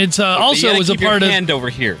and it's also was a part of. Hand over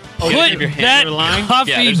here. Put that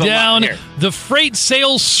coffee down. The Freight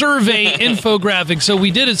Sales Survey infographic. So we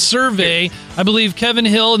did a survey. I believe Kevin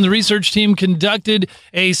Hill and the research team conducted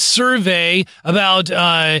a survey about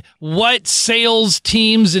what sales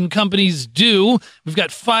teams and companies do. We've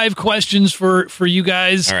got 5 questions for you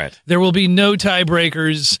guys. All right. There will be no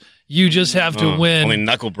tiebreakers. You just have to win. Only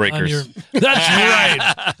knuckle breakers. That's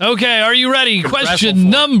right. Okay, are you ready? Question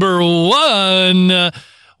number 1.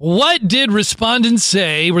 What did respondents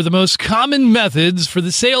say were the most common methods for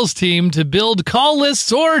the sales team to build call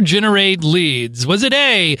lists or generate leads? Was it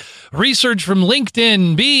A, research from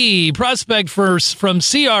LinkedIn, B, prospect from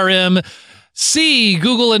CRM, C,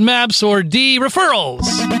 Google and Maps, or D, referrals?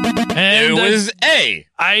 And it was A.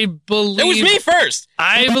 I believe it was me first.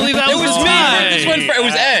 I believe that it was me. It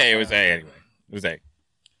was A. It was A anyway. It was A.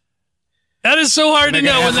 That is so hard to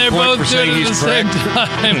know when they're both doing it at the same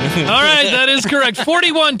time. All right, that is correct.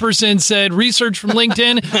 41% said research from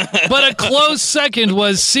LinkedIn, but a close second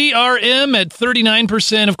was CRM at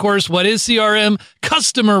 39%. Of course, what is CRM?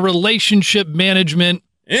 Customer relationship management.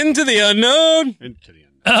 Into the unknown.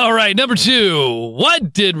 All right, number 2.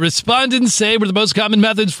 What did respondents say were the most common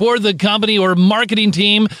methods for the company or marketing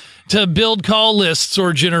team to build call lists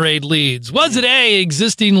or generate leads? Was it A,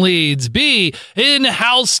 existing leads, B,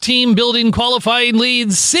 in-house team building qualifying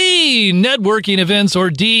leads, C, networking events,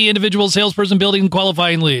 or D, individual salesperson building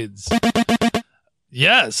qualifying leads?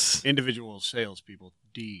 Yes. Individual salespeople.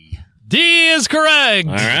 D. D is correct.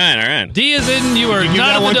 All right. D is in. You are You not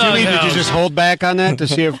got in one, the Jimmy? Did doghouse. you just hold back on that to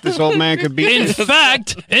see if this old man could beat In you?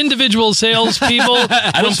 fact, individual salespeople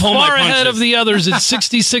don't was pull my far ahead punches. of the others at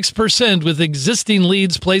 66%, with existing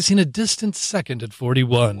leads placing a distant second at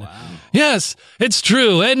 41. Wow. Yes, it's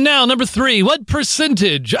true. And now, number 3, what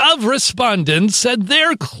percentage of respondents said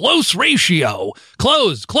their close ratio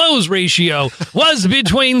was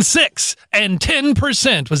between 6 and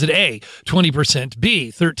 10%? Was it A, 20%,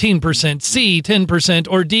 B, 13%, C, 10%,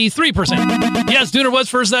 or D, 3%? Yes, Dooner was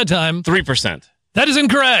first that time. 3%. That is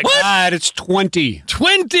incorrect. God, it's 20.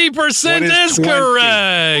 20% What is is 20?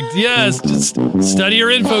 correct. Yes, just study your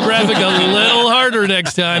infographic a little harder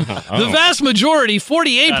next time. The vast majority,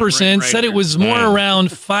 48%, said it was more around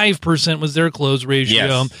 5% was their close ratio.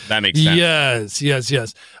 Yes, that makes sense.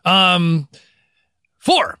 Yes.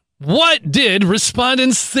 4. What did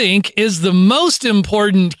respondents think is the most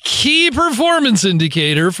important key performance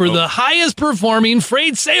indicator for the highest performing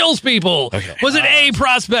freight salespeople? Okay. Was it A,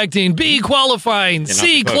 prospecting, B, qualifying,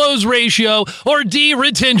 C, the cook. close ratio, or D,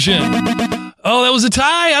 retention? Oh, that was a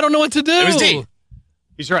tie? I don't know what to do. It was D.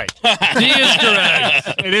 He's right. D is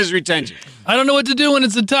correct. It is retention. I don't know what to do when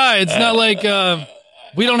it's a tie. It's not like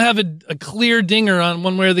we don't have a clear dinger on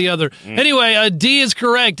one way or the other. Anyway, D is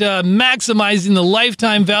correct. Maximizing the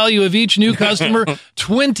lifetime value of each new customer.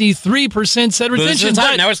 23% said retention.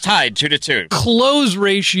 Time. But Now it's tied 2-2. close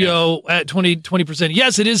ratio at 20%.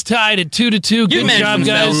 Yes, it is tied at 2-2. Good job, mentioned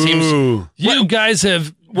guys. those teams. Ooh. You guys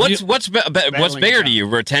have. What's bigger to you,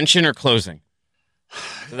 retention or closing?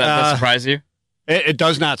 Does that surprise you? It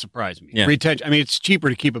does not surprise me. Yeah. Retention. I mean, it's cheaper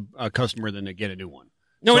to keep a customer than to get a new one.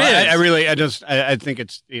 No, So it is. I think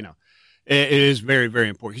it's, it is very, very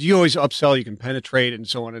important. 'Cause you always upsell, you can penetrate and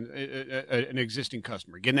so on. An existing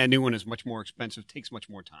customer. Getting that new one is much more expensive, takes much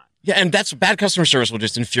more time. Yeah, and that's bad customer service will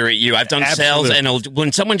just infuriate you. I've done sales, Absolutely. and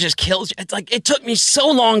when someone just kills you, it's like it took me so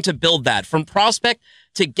long to build that from prospect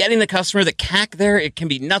to getting the customer. The CAC there, it can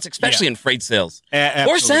be nuts, especially in freight sales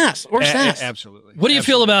or SaaS or SaaS. Absolutely. What do you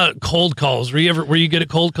feel about cold calls? Were you good at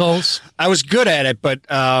cold calls? I was good at it, but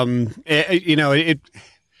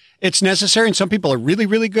it's necessary, and some people are really,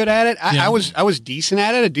 really good at it. I was decent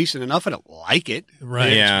at it, decent enough. I don't like it.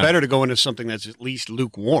 Right. Yeah. It's better to go into something that's at least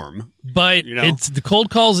lukewarm. But it's the cold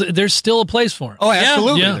calls. There's still a place for them. Oh,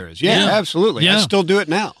 absolutely, Yeah. there is. Yeah, Yeah. absolutely. Yeah. I still do it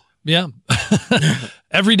now. Yeah.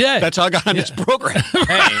 Every day. That's how I got on this program.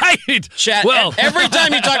 right. Chat. Well, Every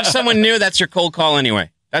time you talk to someone new, that's your cold call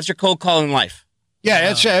anyway. That's your cold call in life. Yeah,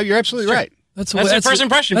 that's, you're absolutely right. That's the first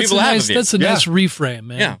impression people have of you. That's a nice reframe,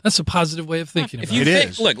 man. Yeah. That's a positive way of thinking If about you it.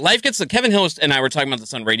 think, look, life gets Kevin Hill and I were talking about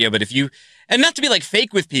this on radio, but if you, and not to be like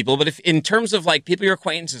fake with people, but if in terms of like people you're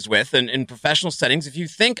acquaintances with and in professional settings, if you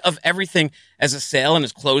think of everything as a sale and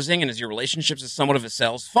as closing and as your relationships as somewhat of a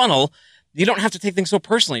sales funnel, you don't have to take things so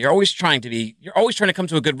personally. You're always trying to come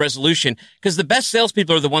to a good resolution because the best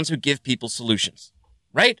salespeople are the ones who give people solutions.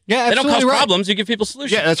 Right? Yeah, They don't cause absolutely right. problems. You give people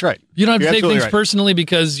solutions. Yeah, that's right. You don't have to You're take absolutely things right. personally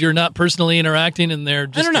because you're not personally interacting and they're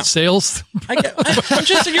just don't know. the sales. I'm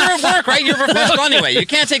just, you're at work, right? You're professional anyway. You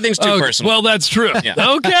can't take things too personal. Well, that's true. Yeah.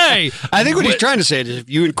 Okay. I think what he's trying to say is if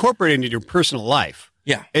you incorporate it into your personal life,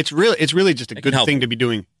 yeah. it's really just a can good help. thing to be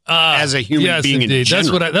doing as a human yes, being indeed. in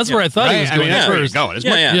general. That's where I thought he was Right? going that's where first. you're going. It's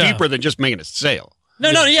Yeah, much yeah. deeper than just making a sale.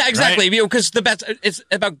 No, exactly. Because it's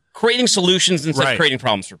about creating solutions instead of Right. creating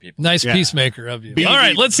problems for people. Nice Yeah. peacemaker of you. Be- All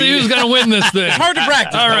right, let's see who's going to win this thing. It's hard to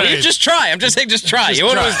practice. All though. right. You just try. I'm just saying, just try. You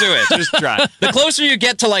won't always do it. Just try. The closer you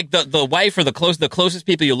get to like the wife or the closest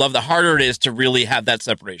people you love, the harder it is to really have that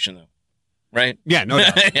separation, though. Right? Yeah, no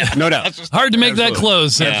doubt. Yeah. No doubt. Hard to make that Absolutely.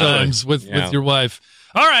 close sometimes with your wife.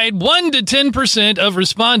 All right, 1 to 10% of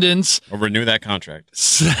respondents. Or renew that contract.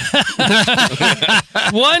 1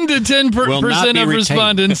 to 10% Will not be of retained.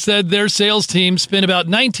 respondents said their sales team spent about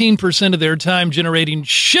 19% of their time generating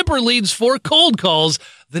shipper leads for cold calls.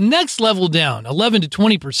 The next level down, 11 to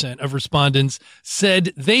 20% of respondents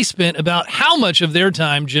said they spent about how much of their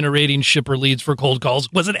time generating shipper leads for cold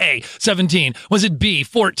calls? Was it A, 17? Was it B,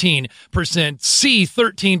 14%, C,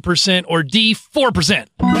 13%, or D, 4%?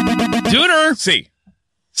 Dooner, C.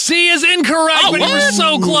 C is incorrect, but you were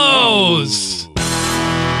so close.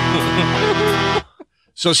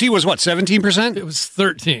 So C was what, 17%? It was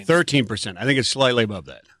 13. 13%. I think it's slightly above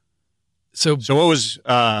that. So So what was,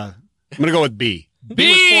 I'm going to go with B.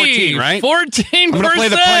 B was 14, right? 14%. I'm going to play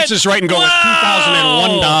the prices right and go with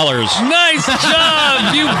 $2,001. Nice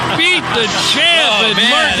job. You beat the champ at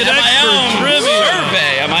Market Expert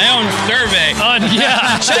Trivia. My own survey.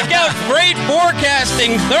 Yeah. Check out Freight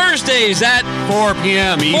Forecasting Thursdays at 4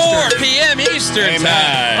 p.m. Eastern. 4 p.m. Eastern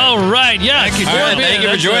time. All right. Yeah. Thank you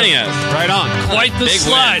for joining us. Right on. Quite the Big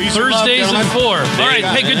slide. win. Thursdays at 4. All right.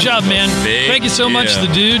 Hey, good job, man. Thank you so much, the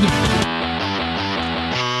dude.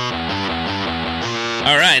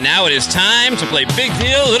 All right, now it is time to play Big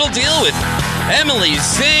Deal, Little Deal with Emily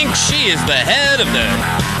Zink. She is the head of the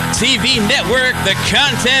TV network, the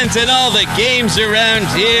content, and all the games around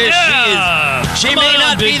here. Yeah. She may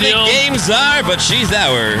not be the game czar, but she's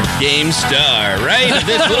our game star, right?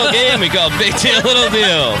 This little game we call Big Deal, Little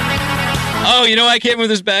Deal. Oh, you know I can't move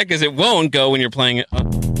this back because it won't go when you're playing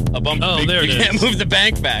a bumper. Oh, there it is. You can't move the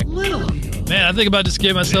bank back. Man, I think about just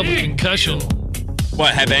gave myself a concussion.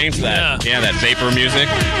 What, headbangs? That? Yeah, that vapor music.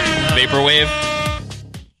 Vaporwave.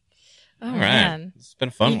 Oh, All right. man. It's been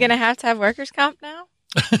fun. You going to have workers' comp now?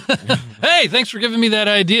 Hey, thanks for giving me that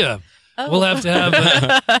idea. Oh. We'll have to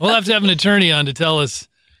have an attorney on to tell us.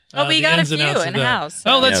 Oh, but you got a ins and outs few of in that. house. So.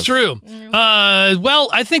 Oh, that's true. Well,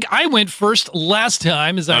 I think I went first last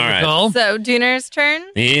time, as I recall. So, Dooner's turn?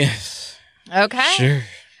 Yes. Okay. Sure.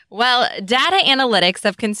 Well, data analytics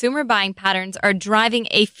of consumer buying patterns are driving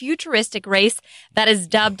a futuristic race that is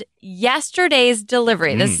dubbed yesterday's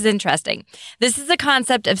delivery. This is interesting. This is a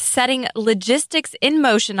concept of setting logistics in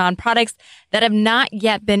motion on products that have not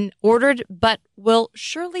yet been ordered, but will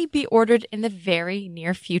surely be ordered in the very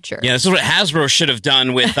near future. Yeah, this is what Hasbro should have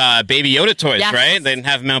done with Baby Yoda toys, Yes. right? They didn't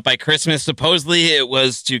have them out by Christmas. Supposedly, it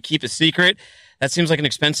was to keep a secret. That seems like an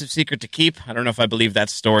expensive secret to keep. I don't know if I believe that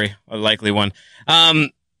story, a likely one.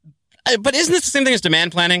 But isn't this the same thing as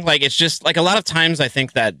demand planning? Like, it's just like a lot of times I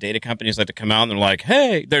think that data companies like to come out and they're like,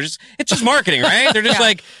 hey, it's just marketing, right? They're just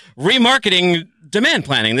like remarketing demand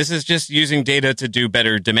planning. This is just using data to do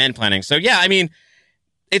better demand planning. So yeah, I mean,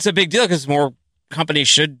 it's a big deal because more companies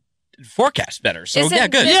should forecast better. So Isn't yeah,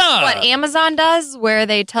 good. this Yeah. what Amazon does, where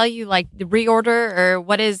they tell you like the reorder, or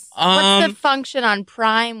what's the function on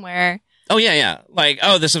Prime where? Oh yeah. Like,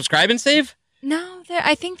 the subscribe and save? No,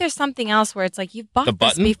 I think there's something else where it's like you've bought The this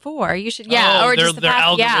button? before. You should, Oh, or just the their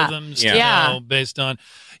past, algorithms, Yeah. based on.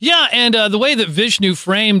 Yeah, and the way that Vishnu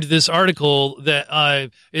framed this article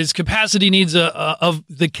that is capacity needs of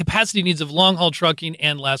long haul trucking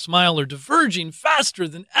and last mile are diverging faster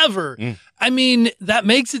than ever. I mean, that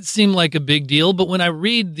makes it seem like a big deal, but when I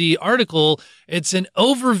read the article, it's an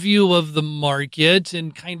overview of the market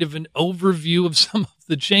and kind of an overview of some of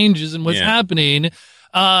the changes and what's happening.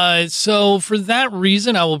 So for that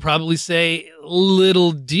reason, I will probably say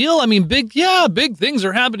little deal. I mean, big things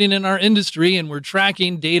are happening in our industry, and we're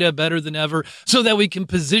tracking data better than ever so that we can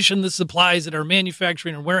position the supplies at our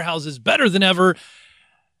manufacturing and warehouses better than ever.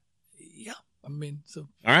 Yeah. I mean, so.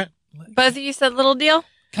 All right. Both of you said little deal?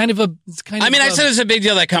 I said it's a big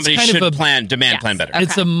deal that companies should demand plan better.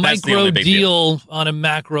 It's a That's the micro only big deal on a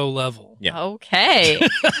macro level. Yeah. Okay.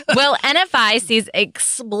 Well, NFI sees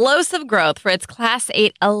explosive growth for its Class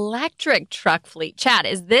 8 electric truck fleet. Chad,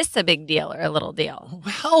 is this a big deal or a little deal?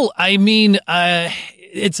 Well, I mean,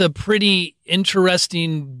 it's a pretty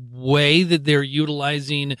interesting way that they're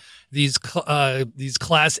utilizing these Class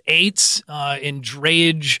 8s in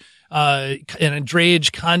drayage. In a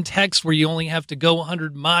drayage context where you only have to go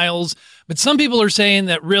 100 miles. But some people are saying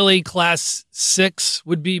that really Class 6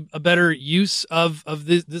 would be a better use of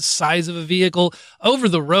this size of a vehicle. Over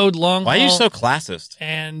the road, long haul. Why are you so classist?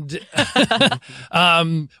 And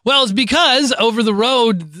well, it's because over the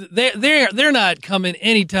road they're not coming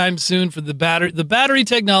anytime soon for the battery. The battery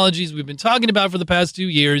technologies we've been talking about for the past 2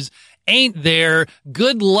 years ain't there.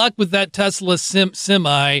 Good luck with that Tesla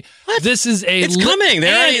semi. What? It's coming.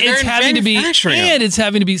 They're manufacturing them. And it's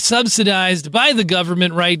having to be subsidized by the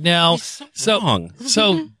government right now.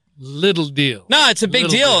 So little deal. No, it's a big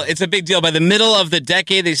deal. It's a big deal. By the middle of the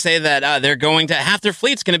decade, they say that they're going to half their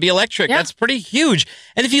fleet's going to be electric. Yeah. That's pretty huge.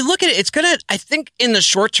 And if you look at it, it's going to, I think in the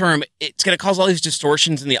short term, it's going to cause all these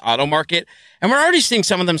distortions in the auto market. And we're already seeing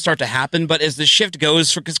some of them start to happen. But as the shift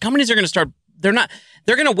goes, because companies are going to start, they're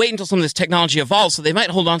going to wait until some of this technology evolves, so they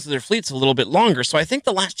might hold on to their fleets a little bit longer. So I think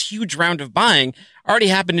the last huge round of buying already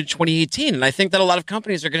happened in 2018. And I think that a lot of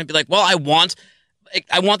companies are going to be like, well, I want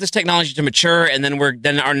this technology to mature, and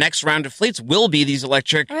then our next round of fleets will be these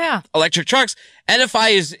electric trucks.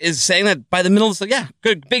 NFI is saying that by the middle of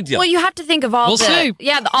good, big deal. Well, you have to think of all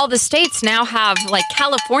all the states now have, like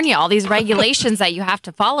California, all these regulations that you have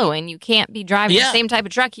to follow, and you can't be driving the same type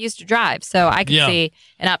of truck you used to drive. So I can see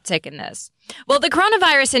an uptick in this. Well, the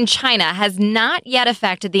coronavirus in China has not yet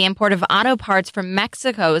affected the import of auto parts from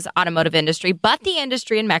Mexico's automotive industry, but the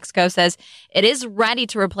industry in Mexico says it is ready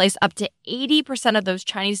to replace up to 80% of those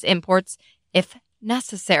Chinese imports if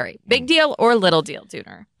necessary. Big deal or little deal,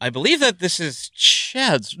 Dooner? I believe that this is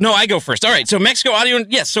Chad's. No, I go first. All right. So Mexico audio.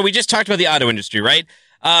 Yes. So we just talked about the auto industry, right?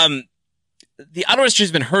 The auto industry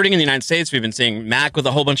has been hurting in the United States. We've been seeing Mac with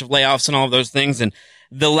a whole bunch of layoffs and all of those things. And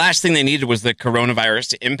the last thing they needed was the coronavirus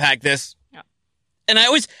to impact this. Yeah. And I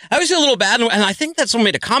always feel a little bad. And I think that someone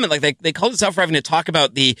made a comment, like they called us out for having to talk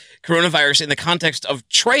about the coronavirus in the context of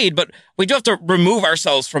trade. But we do have to remove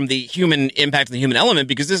ourselves from the human impact and the human element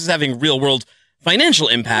because this is having real world financial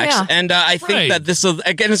impacts. Yeah. And I think that this,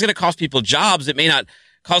 again, is going to cost people jobs. It may not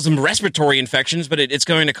cause them respiratory infections, but it's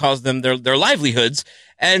going to cause them their livelihoods.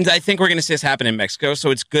 And I think we're going to see this happen in Mexico.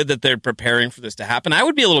 So it's good that they're preparing for this to happen. I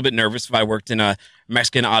would be a little bit nervous if I worked in a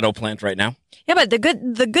Mexican auto plant right now. Yeah, but the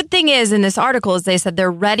good thing is in this article is they said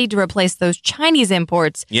they're ready to replace those Chinese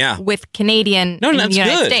imports with Canadian in the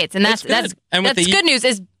United States. And that's good news.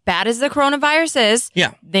 As bad as the coronavirus is,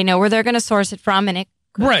 they know where they're going to source it from, and it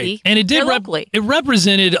right, and it did. It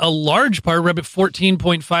represented a large part,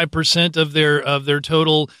 14.5% of their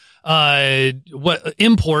total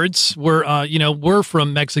imports were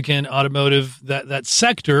from Mexican automotive that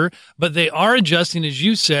sector. But they are adjusting, as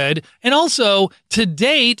you said, and also to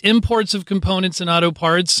date, imports of components and auto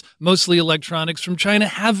parts, mostly electronics, from China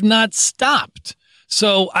have not stopped.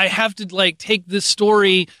 So I have to take this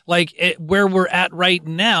story where we're at right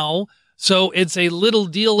now. So it's a little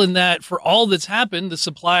deal in that for all that's happened, the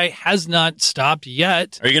supply has not stopped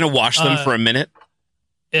yet. Are you going to wash them for a minute?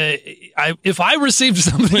 If I received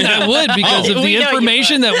something, I would, because of the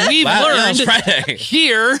information that we've learned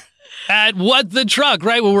here at What the Truck,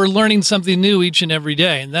 right? Where we're learning something new each and every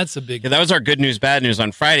day. And that's a big that was our good news, bad news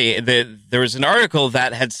on Friday. There was an article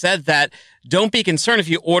that had said that don't be concerned if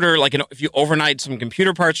you order, if you overnight some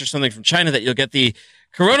computer parts or something from China, that you'll get the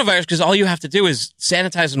coronavirus, because all you have to do is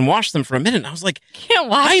sanitize and wash them for a minute. And I was like,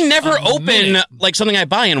 I never open something I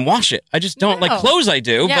buy and wash it. I just don't. Clothes I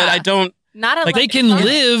do, but I don't. Not they can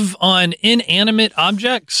live on inanimate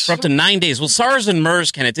objects for up to 9 days. Well, SARS and MERS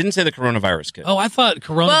can. It didn't say the coronavirus could. Oh, I thought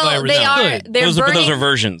coronavirus could. Those are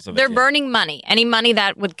versions of it. They're burning money. Any money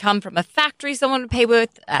that would come from a factory someone would pay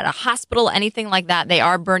with, at a hospital, anything like that. They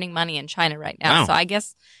are burning money in China right now. Wow. So I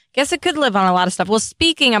guess it could live on a lot of stuff. Well,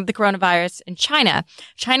 speaking of the coronavirus in China,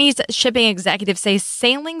 Chinese shipping executives say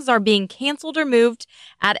sailings are being canceled or moved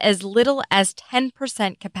at as little as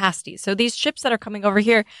 10% capacity. So these ships that are coming over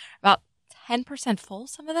here, about 10% full,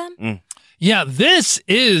 some of them? Yeah, this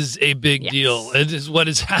is a big deal. It is what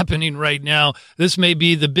is happening right now. This may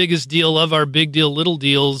be the biggest deal of our big deal, little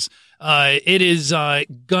deals. It is I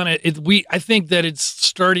think that it's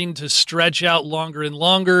starting to stretch out longer and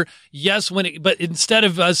longer. Yes, but instead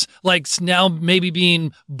of us now maybe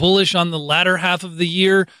being bullish on the latter half of the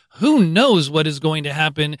year, who knows what is going to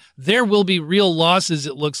happen? There will be real losses,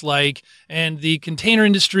 it looks like, and the container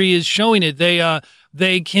industry is showing it.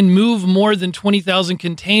 They can move more than 20,000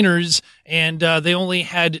 containers, and they only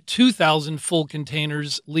had 2,000 full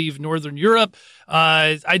containers leave Northern Europe.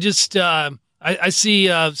 I see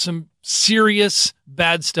some serious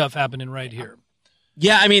bad stuff happening right here.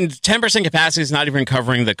 Yeah, 10% capacity is not even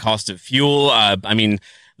covering the cost of fuel.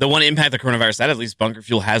 The one impact of the coronavirus, that at least bunker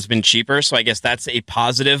fuel has been cheaper. So I guess that's a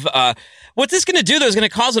positive. What this is going to do, though, is going to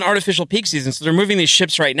cause an artificial peak season. So they're moving these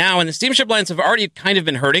ships right now. And the steamship lines have already kind of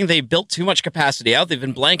been hurting. They built too much capacity out. They've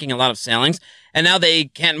been blanking a lot of sailings. And now they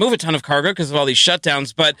can't move a ton of cargo because of all these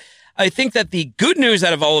shutdowns. But I think that the good news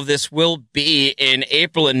out of all of this will be in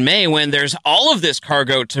April and May, when there's all of this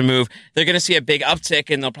cargo to move. They're going to see a big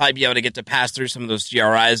uptick, and they'll probably be able to get to pass through some of those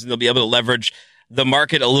GRIs, and they'll be able to leverage the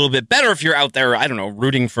market a little bit better if you're out there, I don't know,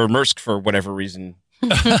 rooting for Maersk for whatever reason.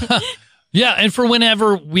 Yeah, and for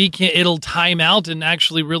whenever it'll time out and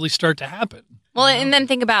actually really start to happen. Well, and then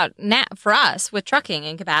think about for us with trucking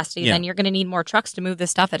and capacity, then you're going to need more trucks to move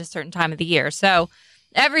this stuff at a certain time of the year. So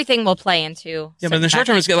everything will play into. Yeah, but in the short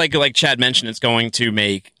term, it's like Chad mentioned, it's going to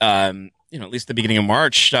make at least the beginning of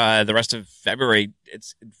March, the rest of February,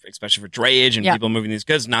 it's especially for drayage and people moving these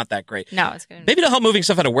goods, not that great. No, it's good. Maybe it'll help moving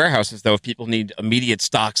stuff out of warehouses, though, if people need immediate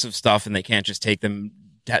stocks of stuff and they can't just take them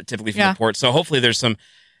typically from the port. So hopefully there's some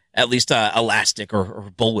at least elastic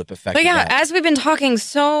or bullwhip effect. But as we've been talking,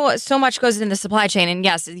 so much goes into the supply chain. And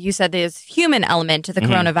yes, you said there's human element to the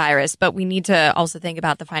coronavirus, but we need to also think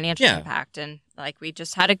about the financial impact. And we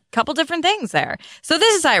just had a couple different things there. So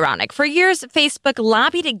this is ironic. For years, Facebook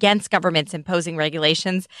lobbied against governments imposing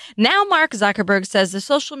regulations. Now Mark Zuckerberg says the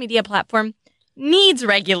social media platform needs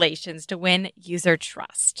regulations to win user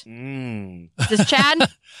trust. Is this Chad?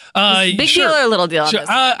 Big sure. deal or little deal? Sure. On this?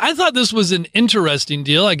 I thought this was an interesting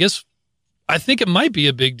deal. I think it might be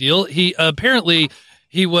a big deal. He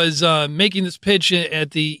was making this pitch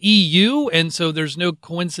at the EU, and so there's no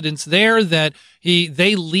coincidence there that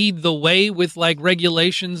they lead the way with like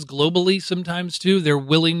regulations globally sometimes too. They're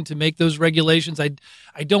willing to make those regulations.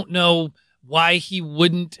 I don't know why he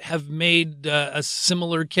wouldn't have made a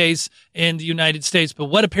similar case in the United States. But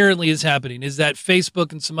what apparently is happening is that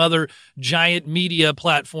Facebook and some other giant media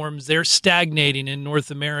platforms, they're stagnating in North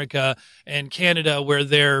America and Canada, where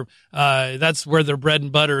that's where their bread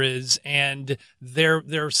and butter is. And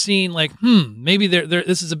they're seeing like, maybe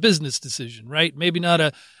this is a business decision, right? Maybe not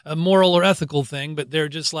a moral or ethical thing, but they're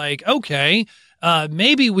just like, okay,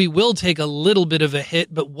 maybe we will take a little bit of a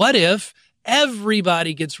hit, but what if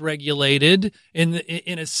everybody gets regulated in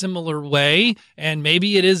a similar way, and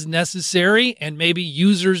maybe it is necessary, and maybe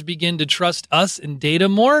users begin to trust us and data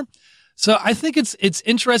more. So I think it's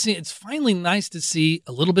interesting. It's finally nice to see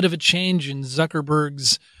a little bit of a change in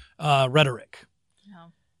Zuckerberg's rhetoric.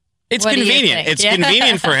 It's What do you convenient. think? It's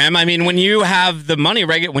convenient for him. I mean, when you have the money,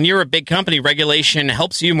 when you're a big company, regulation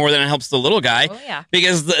helps you more than it helps the little guy. Oh, yeah.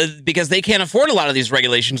 Because they can't afford a lot of these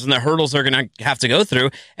regulations and the hurdles they're going to have to go through.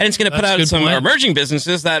 And it's going to put That's a out good some point. emerging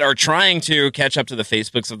businesses that are trying to catch up to the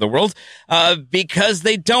Facebooks of the world because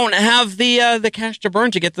they don't have the cash to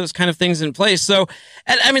burn to get those kind of things in place. So,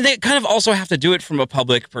 and I mean, they kind of also have to do it from a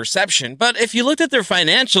public perception. But if you looked at their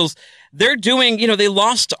financials, they're doing, they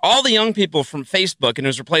lost all the young people from Facebook, and it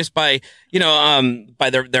was replaced by, by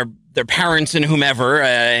their parents and whomever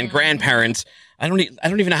and grandparents. I don't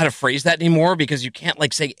even know how to phrase that anymore because you can't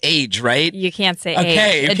say age, right? You can't say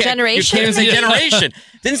okay, age. A generation. You can't even say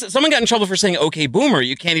generation. Someone got in trouble for saying okay boomer.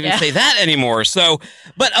 You can't even say that anymore. So,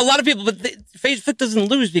 but a lot of people, Facebook doesn't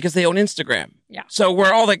lose because they own Instagram. Yeah. So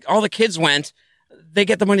where all the kids went, they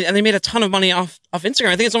get the money, and they made a ton of money off Instagram.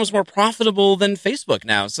 I think it's almost more profitable than Facebook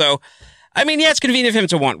now. So, I mean, it's convenient for him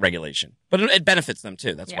to want regulation, but it benefits them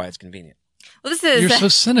too. That's why it's convenient. Well, this is. You're so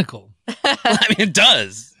cynical. I mean, it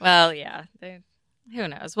does. Well, yeah. Who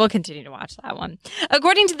knows? We'll continue to watch that one.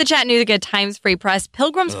 According to the Chattanooga Times Free Press,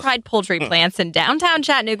 Pilgrim's Pride poultry plants in downtown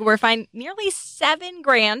Chattanooga were fined nearly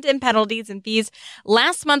 $7,000 in penalties and fees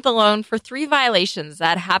last month alone for 3 violations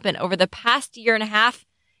that happened over the past year and a half,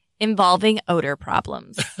 involving odor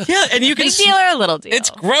problems. Yeah, and you can big deal or a little deal.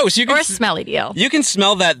 It's gross. Or a smelly deal. You can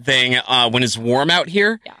smell that thing when it's warm out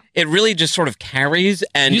here. Yeah. It really just sort of carries.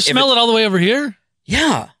 And You smell it all the way over here?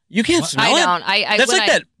 Yeah, you can't smell it. I don't. That's like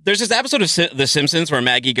that. There's this episode of The Simpsons where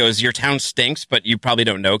Maggie goes, "Your town stinks, but you probably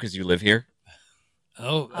don't know because you live here."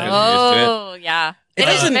 Oh, yeah. It It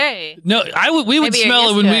is doesn't- very. No, we would Maybe you're smell it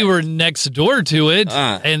used when to we it. were next door to it,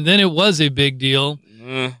 and then it was a big deal.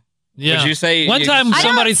 Yeah. Would you say one time I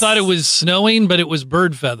somebody don't- thought it was snowing, but it was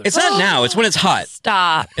bird feathers? It's not now. It's when it's hot.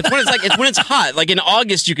 Stop. It's when it's hot. Like in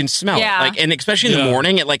August, you can smell Yeah. it. And especially in the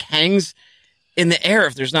morning, it hangs in the air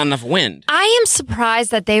if there's not enough wind. I am surprised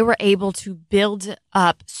that they were able to build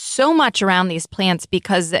up so much around these plants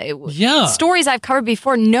because stories I've covered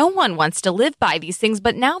before, no one wants to live by these things,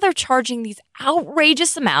 but now they're charging these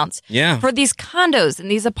outrageous amounts for these condos and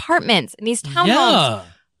these apartments and these townhomes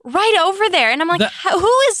right over there. And I'm like, who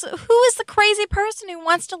is the crazy person who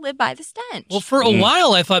wants to live by the stench? Well, for a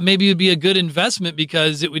while, I thought maybe it would be a good investment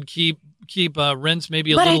because it would keep rents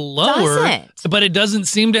maybe a little lower, but it doesn't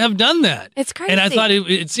seem to have done that. It's crazy. And I thought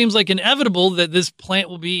it seems like inevitable that this plant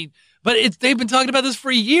will be, but they've been talking about this for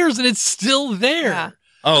years and it's still there. Yeah.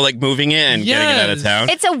 Oh, like moving in, getting it out of town.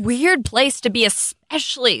 It's a weird place to be,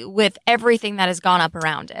 especially with everything that has gone up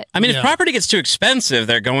around it. I mean, if property gets too expensive,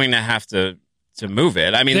 they're going to have to move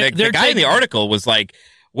it. I mean, the guy in the article was like,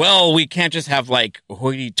 well, we can't just have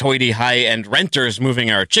hoity-toity high-end renters moving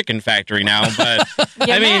our chicken factory now, but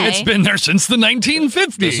I mean, it's been there since the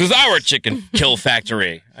 1950s. This is our chicken kill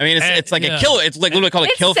factory. I mean, it's like a kill. It's like literally called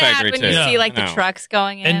a kill factory when too. you see the trucks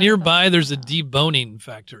going in. And nearby, there's a deboning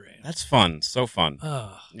factory. That's fun. So fun.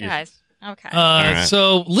 Guys. Okay.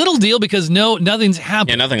 So little deal because nothing's happened.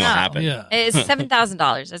 Yeah, nothing will happen. Yeah. It's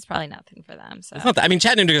 $7,000. That's probably nothing for them. So It's not that. I mean,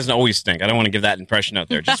 Chattanooga doesn't always stink. I don't want to give that impression out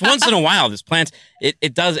there. Just once in a while, this plant,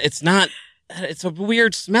 it does. It's not. It's a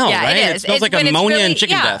weird smell, right? It is. It smells like ammonia and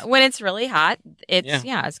chicken death. When it's really hot,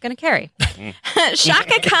 it's going to carry.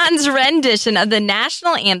 Shaka Khan's rendition of the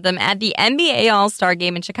national anthem at the NBA All-Star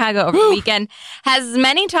Game in Chicago over the weekend has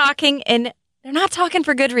many talking in. They're not talking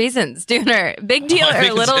for good reasons, Dooner. Big deal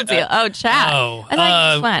or little deal? Oh, Chad.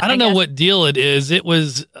 I don't know what deal it is. It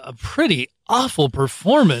was a pretty awful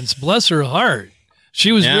performance. Bless her heart.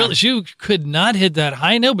 She was she could not hit that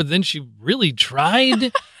high note, but then she really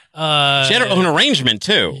tried. She had her own arrangement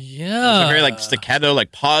too. Yeah. It was a very like staccato,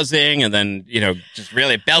 like pausing and then, just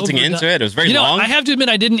really belting into it. It was very long. I have to admit,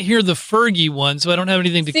 I didn't hear the Fergie one, so I don't have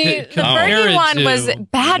anything to compare the Fergie it one to. was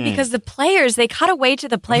bad because the players, they cut away to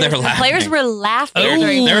the players. were The players laughing. were laughing. They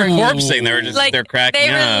during were Fergie. corpsing. They were just, they're cracking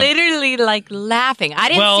They were up. literally like laughing. I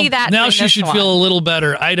didn't see that. Now during she this should one. feel a little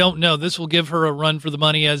better. I don't know. This will give her a run for the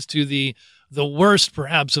money as to the worst,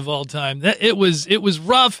 perhaps, of all time. It was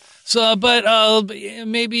rough. So, but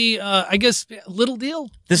maybe I guess little deal.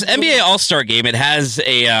 This NBA All-Star game, it has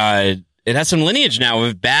some lineage now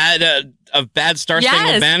of bad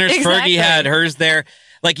star-spangled banners. Exactly. Fergie had hers there.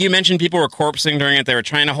 Like you mentioned, people were corpsing during it. They were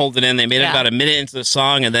trying to hold it in. They made it about a minute into the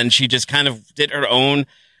song, and then she just kind of did her own.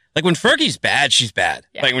 Like when Fergie's bad, she's bad.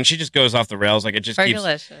 Yeah. Like when she just goes off the rails, like it just keeps.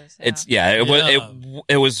 Fergalicious,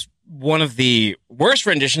 It was one of the worst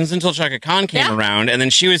renditions until Chaka Khan came around, and then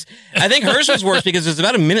she was. I think hers was worse because it was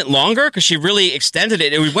about a minute longer because she really extended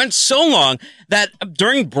it. It went so long that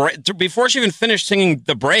before she even finished singing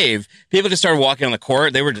 "The Brave," people just started walking on the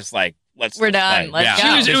court. They were just like, We're done. play.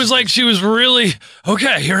 Let's go. It was like she was really,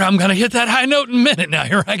 okay, here, I'm going to hit that high note in a minute now.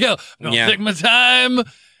 Here I go. I'm going to take my time.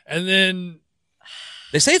 And then...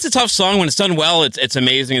 They say it's a tough song. When it's done well, it's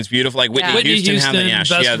amazing. It's beautiful. Like Whitney Houston had that. Yeah, best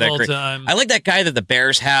she had of that all great. time. I like that guy that the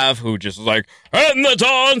Bears have who just is like, and the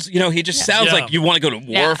Dons. He just sounds like you want to go to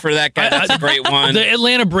war for that guy. That's a great one. The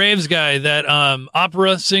Atlanta Braves guy, that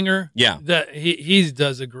opera singer. Yeah. That he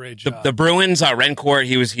does a great job. The Bruins, Rencourt,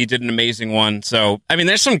 he did an amazing one. So, I mean,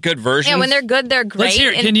 there's some good versions. Yeah, when they're good, they're great. Let's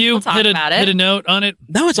hear. and Can you we'll talk hit about it. a note on it?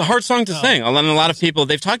 No, it's a hard song to sing. A lot of people,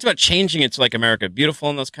 they've talked about changing it to like America Beautiful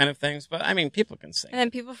and those kind of things. But, I mean, people can sing. And then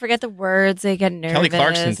people forget the words. They get nervous. Kelly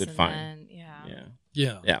Clarkson did and fine. then-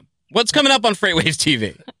 Yeah. What's coming up on Freightwaves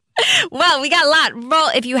TV? Well, we got a lot. Well,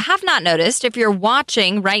 if you have not noticed, if you're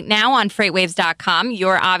watching right now on freightwaves.com,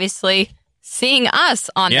 you're obviously seeing us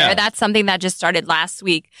on there. That's something that just started last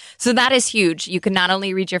week. So that is huge. You can not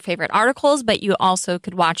only read your favorite articles, but you also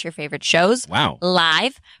could watch your favorite shows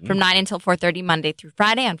live from 9 until 4:30 Monday through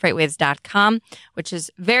Friday on freightwaves.com, which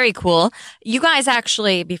is very cool. You guys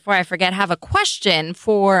actually, before I forget, have a question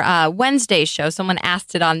for Wednesday's show. Someone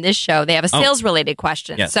asked it on this show. They have a sales-related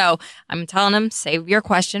question. Yes. So I'm telling them, save your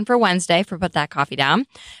question for Wednesday for Put That Coffee Down.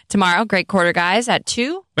 Tomorrow, Great Quarter Guys at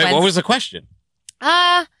 2. Wait, what was the question?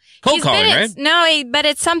 Cold He's calling, been right? but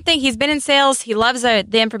it's something. He's been in sales. He loves the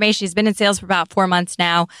information. He's been in sales for about 4 months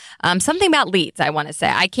now. Something about leads, I want to say.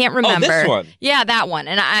 I can't remember. Oh, this one. Yeah, that one.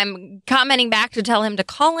 And I'm commenting back to tell him to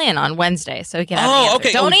call in on Wednesday so he can have the answer.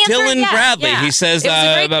 Okay. Don't answer Dylan it yet. Bradley. Yeah. He says It was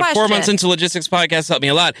a great about 4 question. months into Logistics Podcast helped me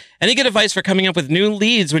a lot. Any good advice for coming up with new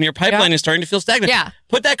leads when your pipeline is starting to feel stagnant? Yeah.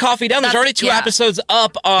 Put That Coffee Down. There's already 2 episodes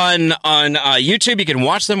up on YouTube. You can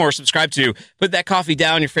watch them or subscribe to Put That Coffee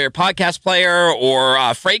Down, your favorite podcast player, or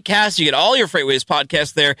Freightcast. You get all your Freightwaves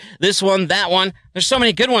podcasts there. This one, that one. There's so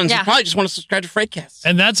many good ones. Yeah. You probably just want to subscribe to Freightcast.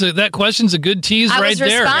 And that question's a good tease right there. I was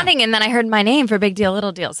responding, and then I heard my name for Big Deal,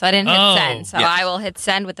 Little Deal, so I didn't hit send. So I will hit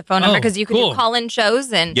send with the phone number because you can do call-in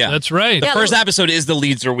shows. And That's right. The first episode is the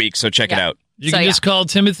Leads are weak, so check it out. You can just call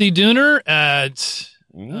Timothy Dooner at...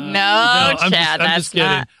 No, Chad, I'm just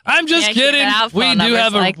kidding. I'm just can't give kidding. out We phone do numbers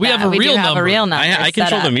have a like we that. have a We do real have number. a real number. I set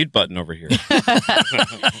control up. the mute button over here.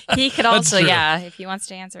 He could also, true. if he wants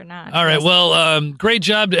to answer, not. All right. Well, great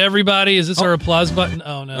job to everybody. Is this our applause button?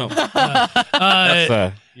 Oh no.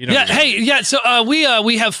 So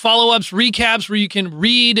we have follow-ups, recaps where you can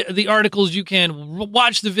read the articles, you can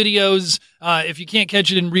watch the videos if you can't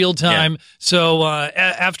catch it in real time. So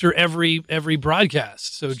after every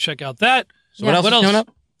broadcast, so check out that. So what else is coming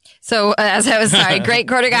up? So, as I was Great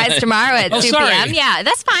Quarter Guys tomorrow at 2 p.m. Yeah,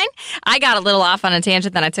 that's fine. I got a little off on a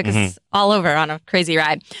tangent, then I took us all over on a crazy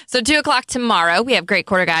ride. So, 2 o'clock tomorrow, we have Great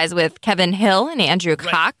Quarter Guys with Kevin Hill and Andrew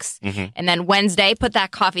Cox. And then Wednesday, Put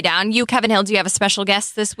That Coffee Down. You, Kevin Hill, do you have a special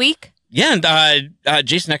guest this week? Yeah, and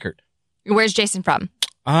Jason Eckert. Where's Jason from?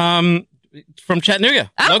 From Chattanooga.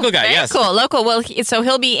 Local guy, very yes. Cool, local. Well, so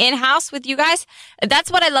he'll be in-house with you guys. That's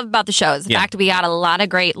what I love about the show is the fact we got a lot of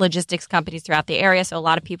great logistics companies throughout the area, so a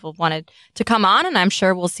lot of people wanted to come on, and I'm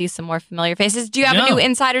sure we'll see some more familiar faces. Do you have a new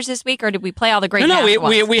Insiders this week, or did we play all the great No, past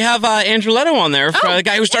ones? we have Andrew Leto on there, the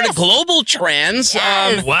guy who started Global Trans.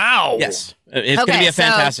 Yes. Wow. Yes. It's going to be a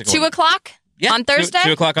fantastic so 2 one. o'clock? Yeah, on Thursday?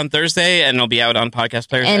 2 o'clock on Thursday, and it'll be out on podcast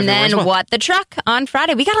players. And everywhere as then well. What the Truck on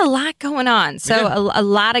Friday. We got a lot going on. So a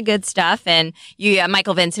lot of good stuff. And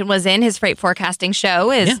Michael Vincent was in his freight forecasting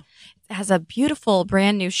show. Has a beautiful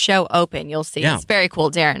brand new show open. You'll see. It's very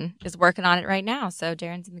cool. Darren is working on it right now. So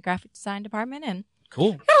Darren's in the graphic design department and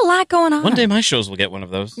cool. Got a lot going on. One day my shows will get one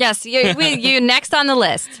of those. Yes, you next on the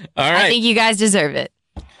list. All right. I think you guys deserve it.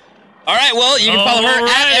 All right, well, you can follow her All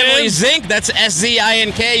right, at Emily Em. Zink. That's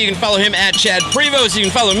SZINK. You can follow him at Chad Prevost. You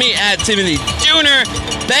can follow me at Timothy Dooner.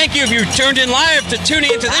 Thank you if you tuned in live to tuning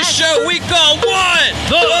into this show we call what?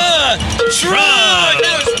 The Truck.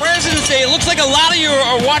 Now, it's President's Day. It looks like a lot of you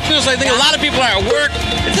are watching this. I think a lot of people are at work.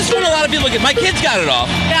 Is this when a lot of people get? My kids got it off.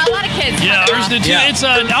 Yeah, a lot of kids. Yeah, ours did too. Yeah. It's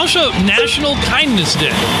also National Kindness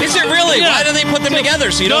Day. Is it really? Yeah. Why do they put them together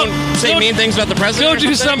so you don't say mean things about the president? Go or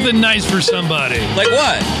do something nice for somebody. Like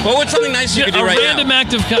what? Well, what's something nice you could do a right random now?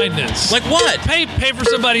 act of kindness. Like what? Pay for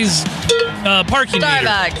somebody's parking meter.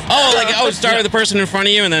 Starbucks. Start with the person in front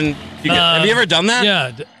of you and then you get, have you ever done that?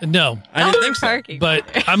 Yeah, no. I didn't think so. Parking. But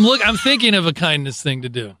I'm thinking of a kindness thing to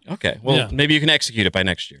do. Okay, well, Yeah. maybe you can execute it by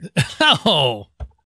next year. Oh.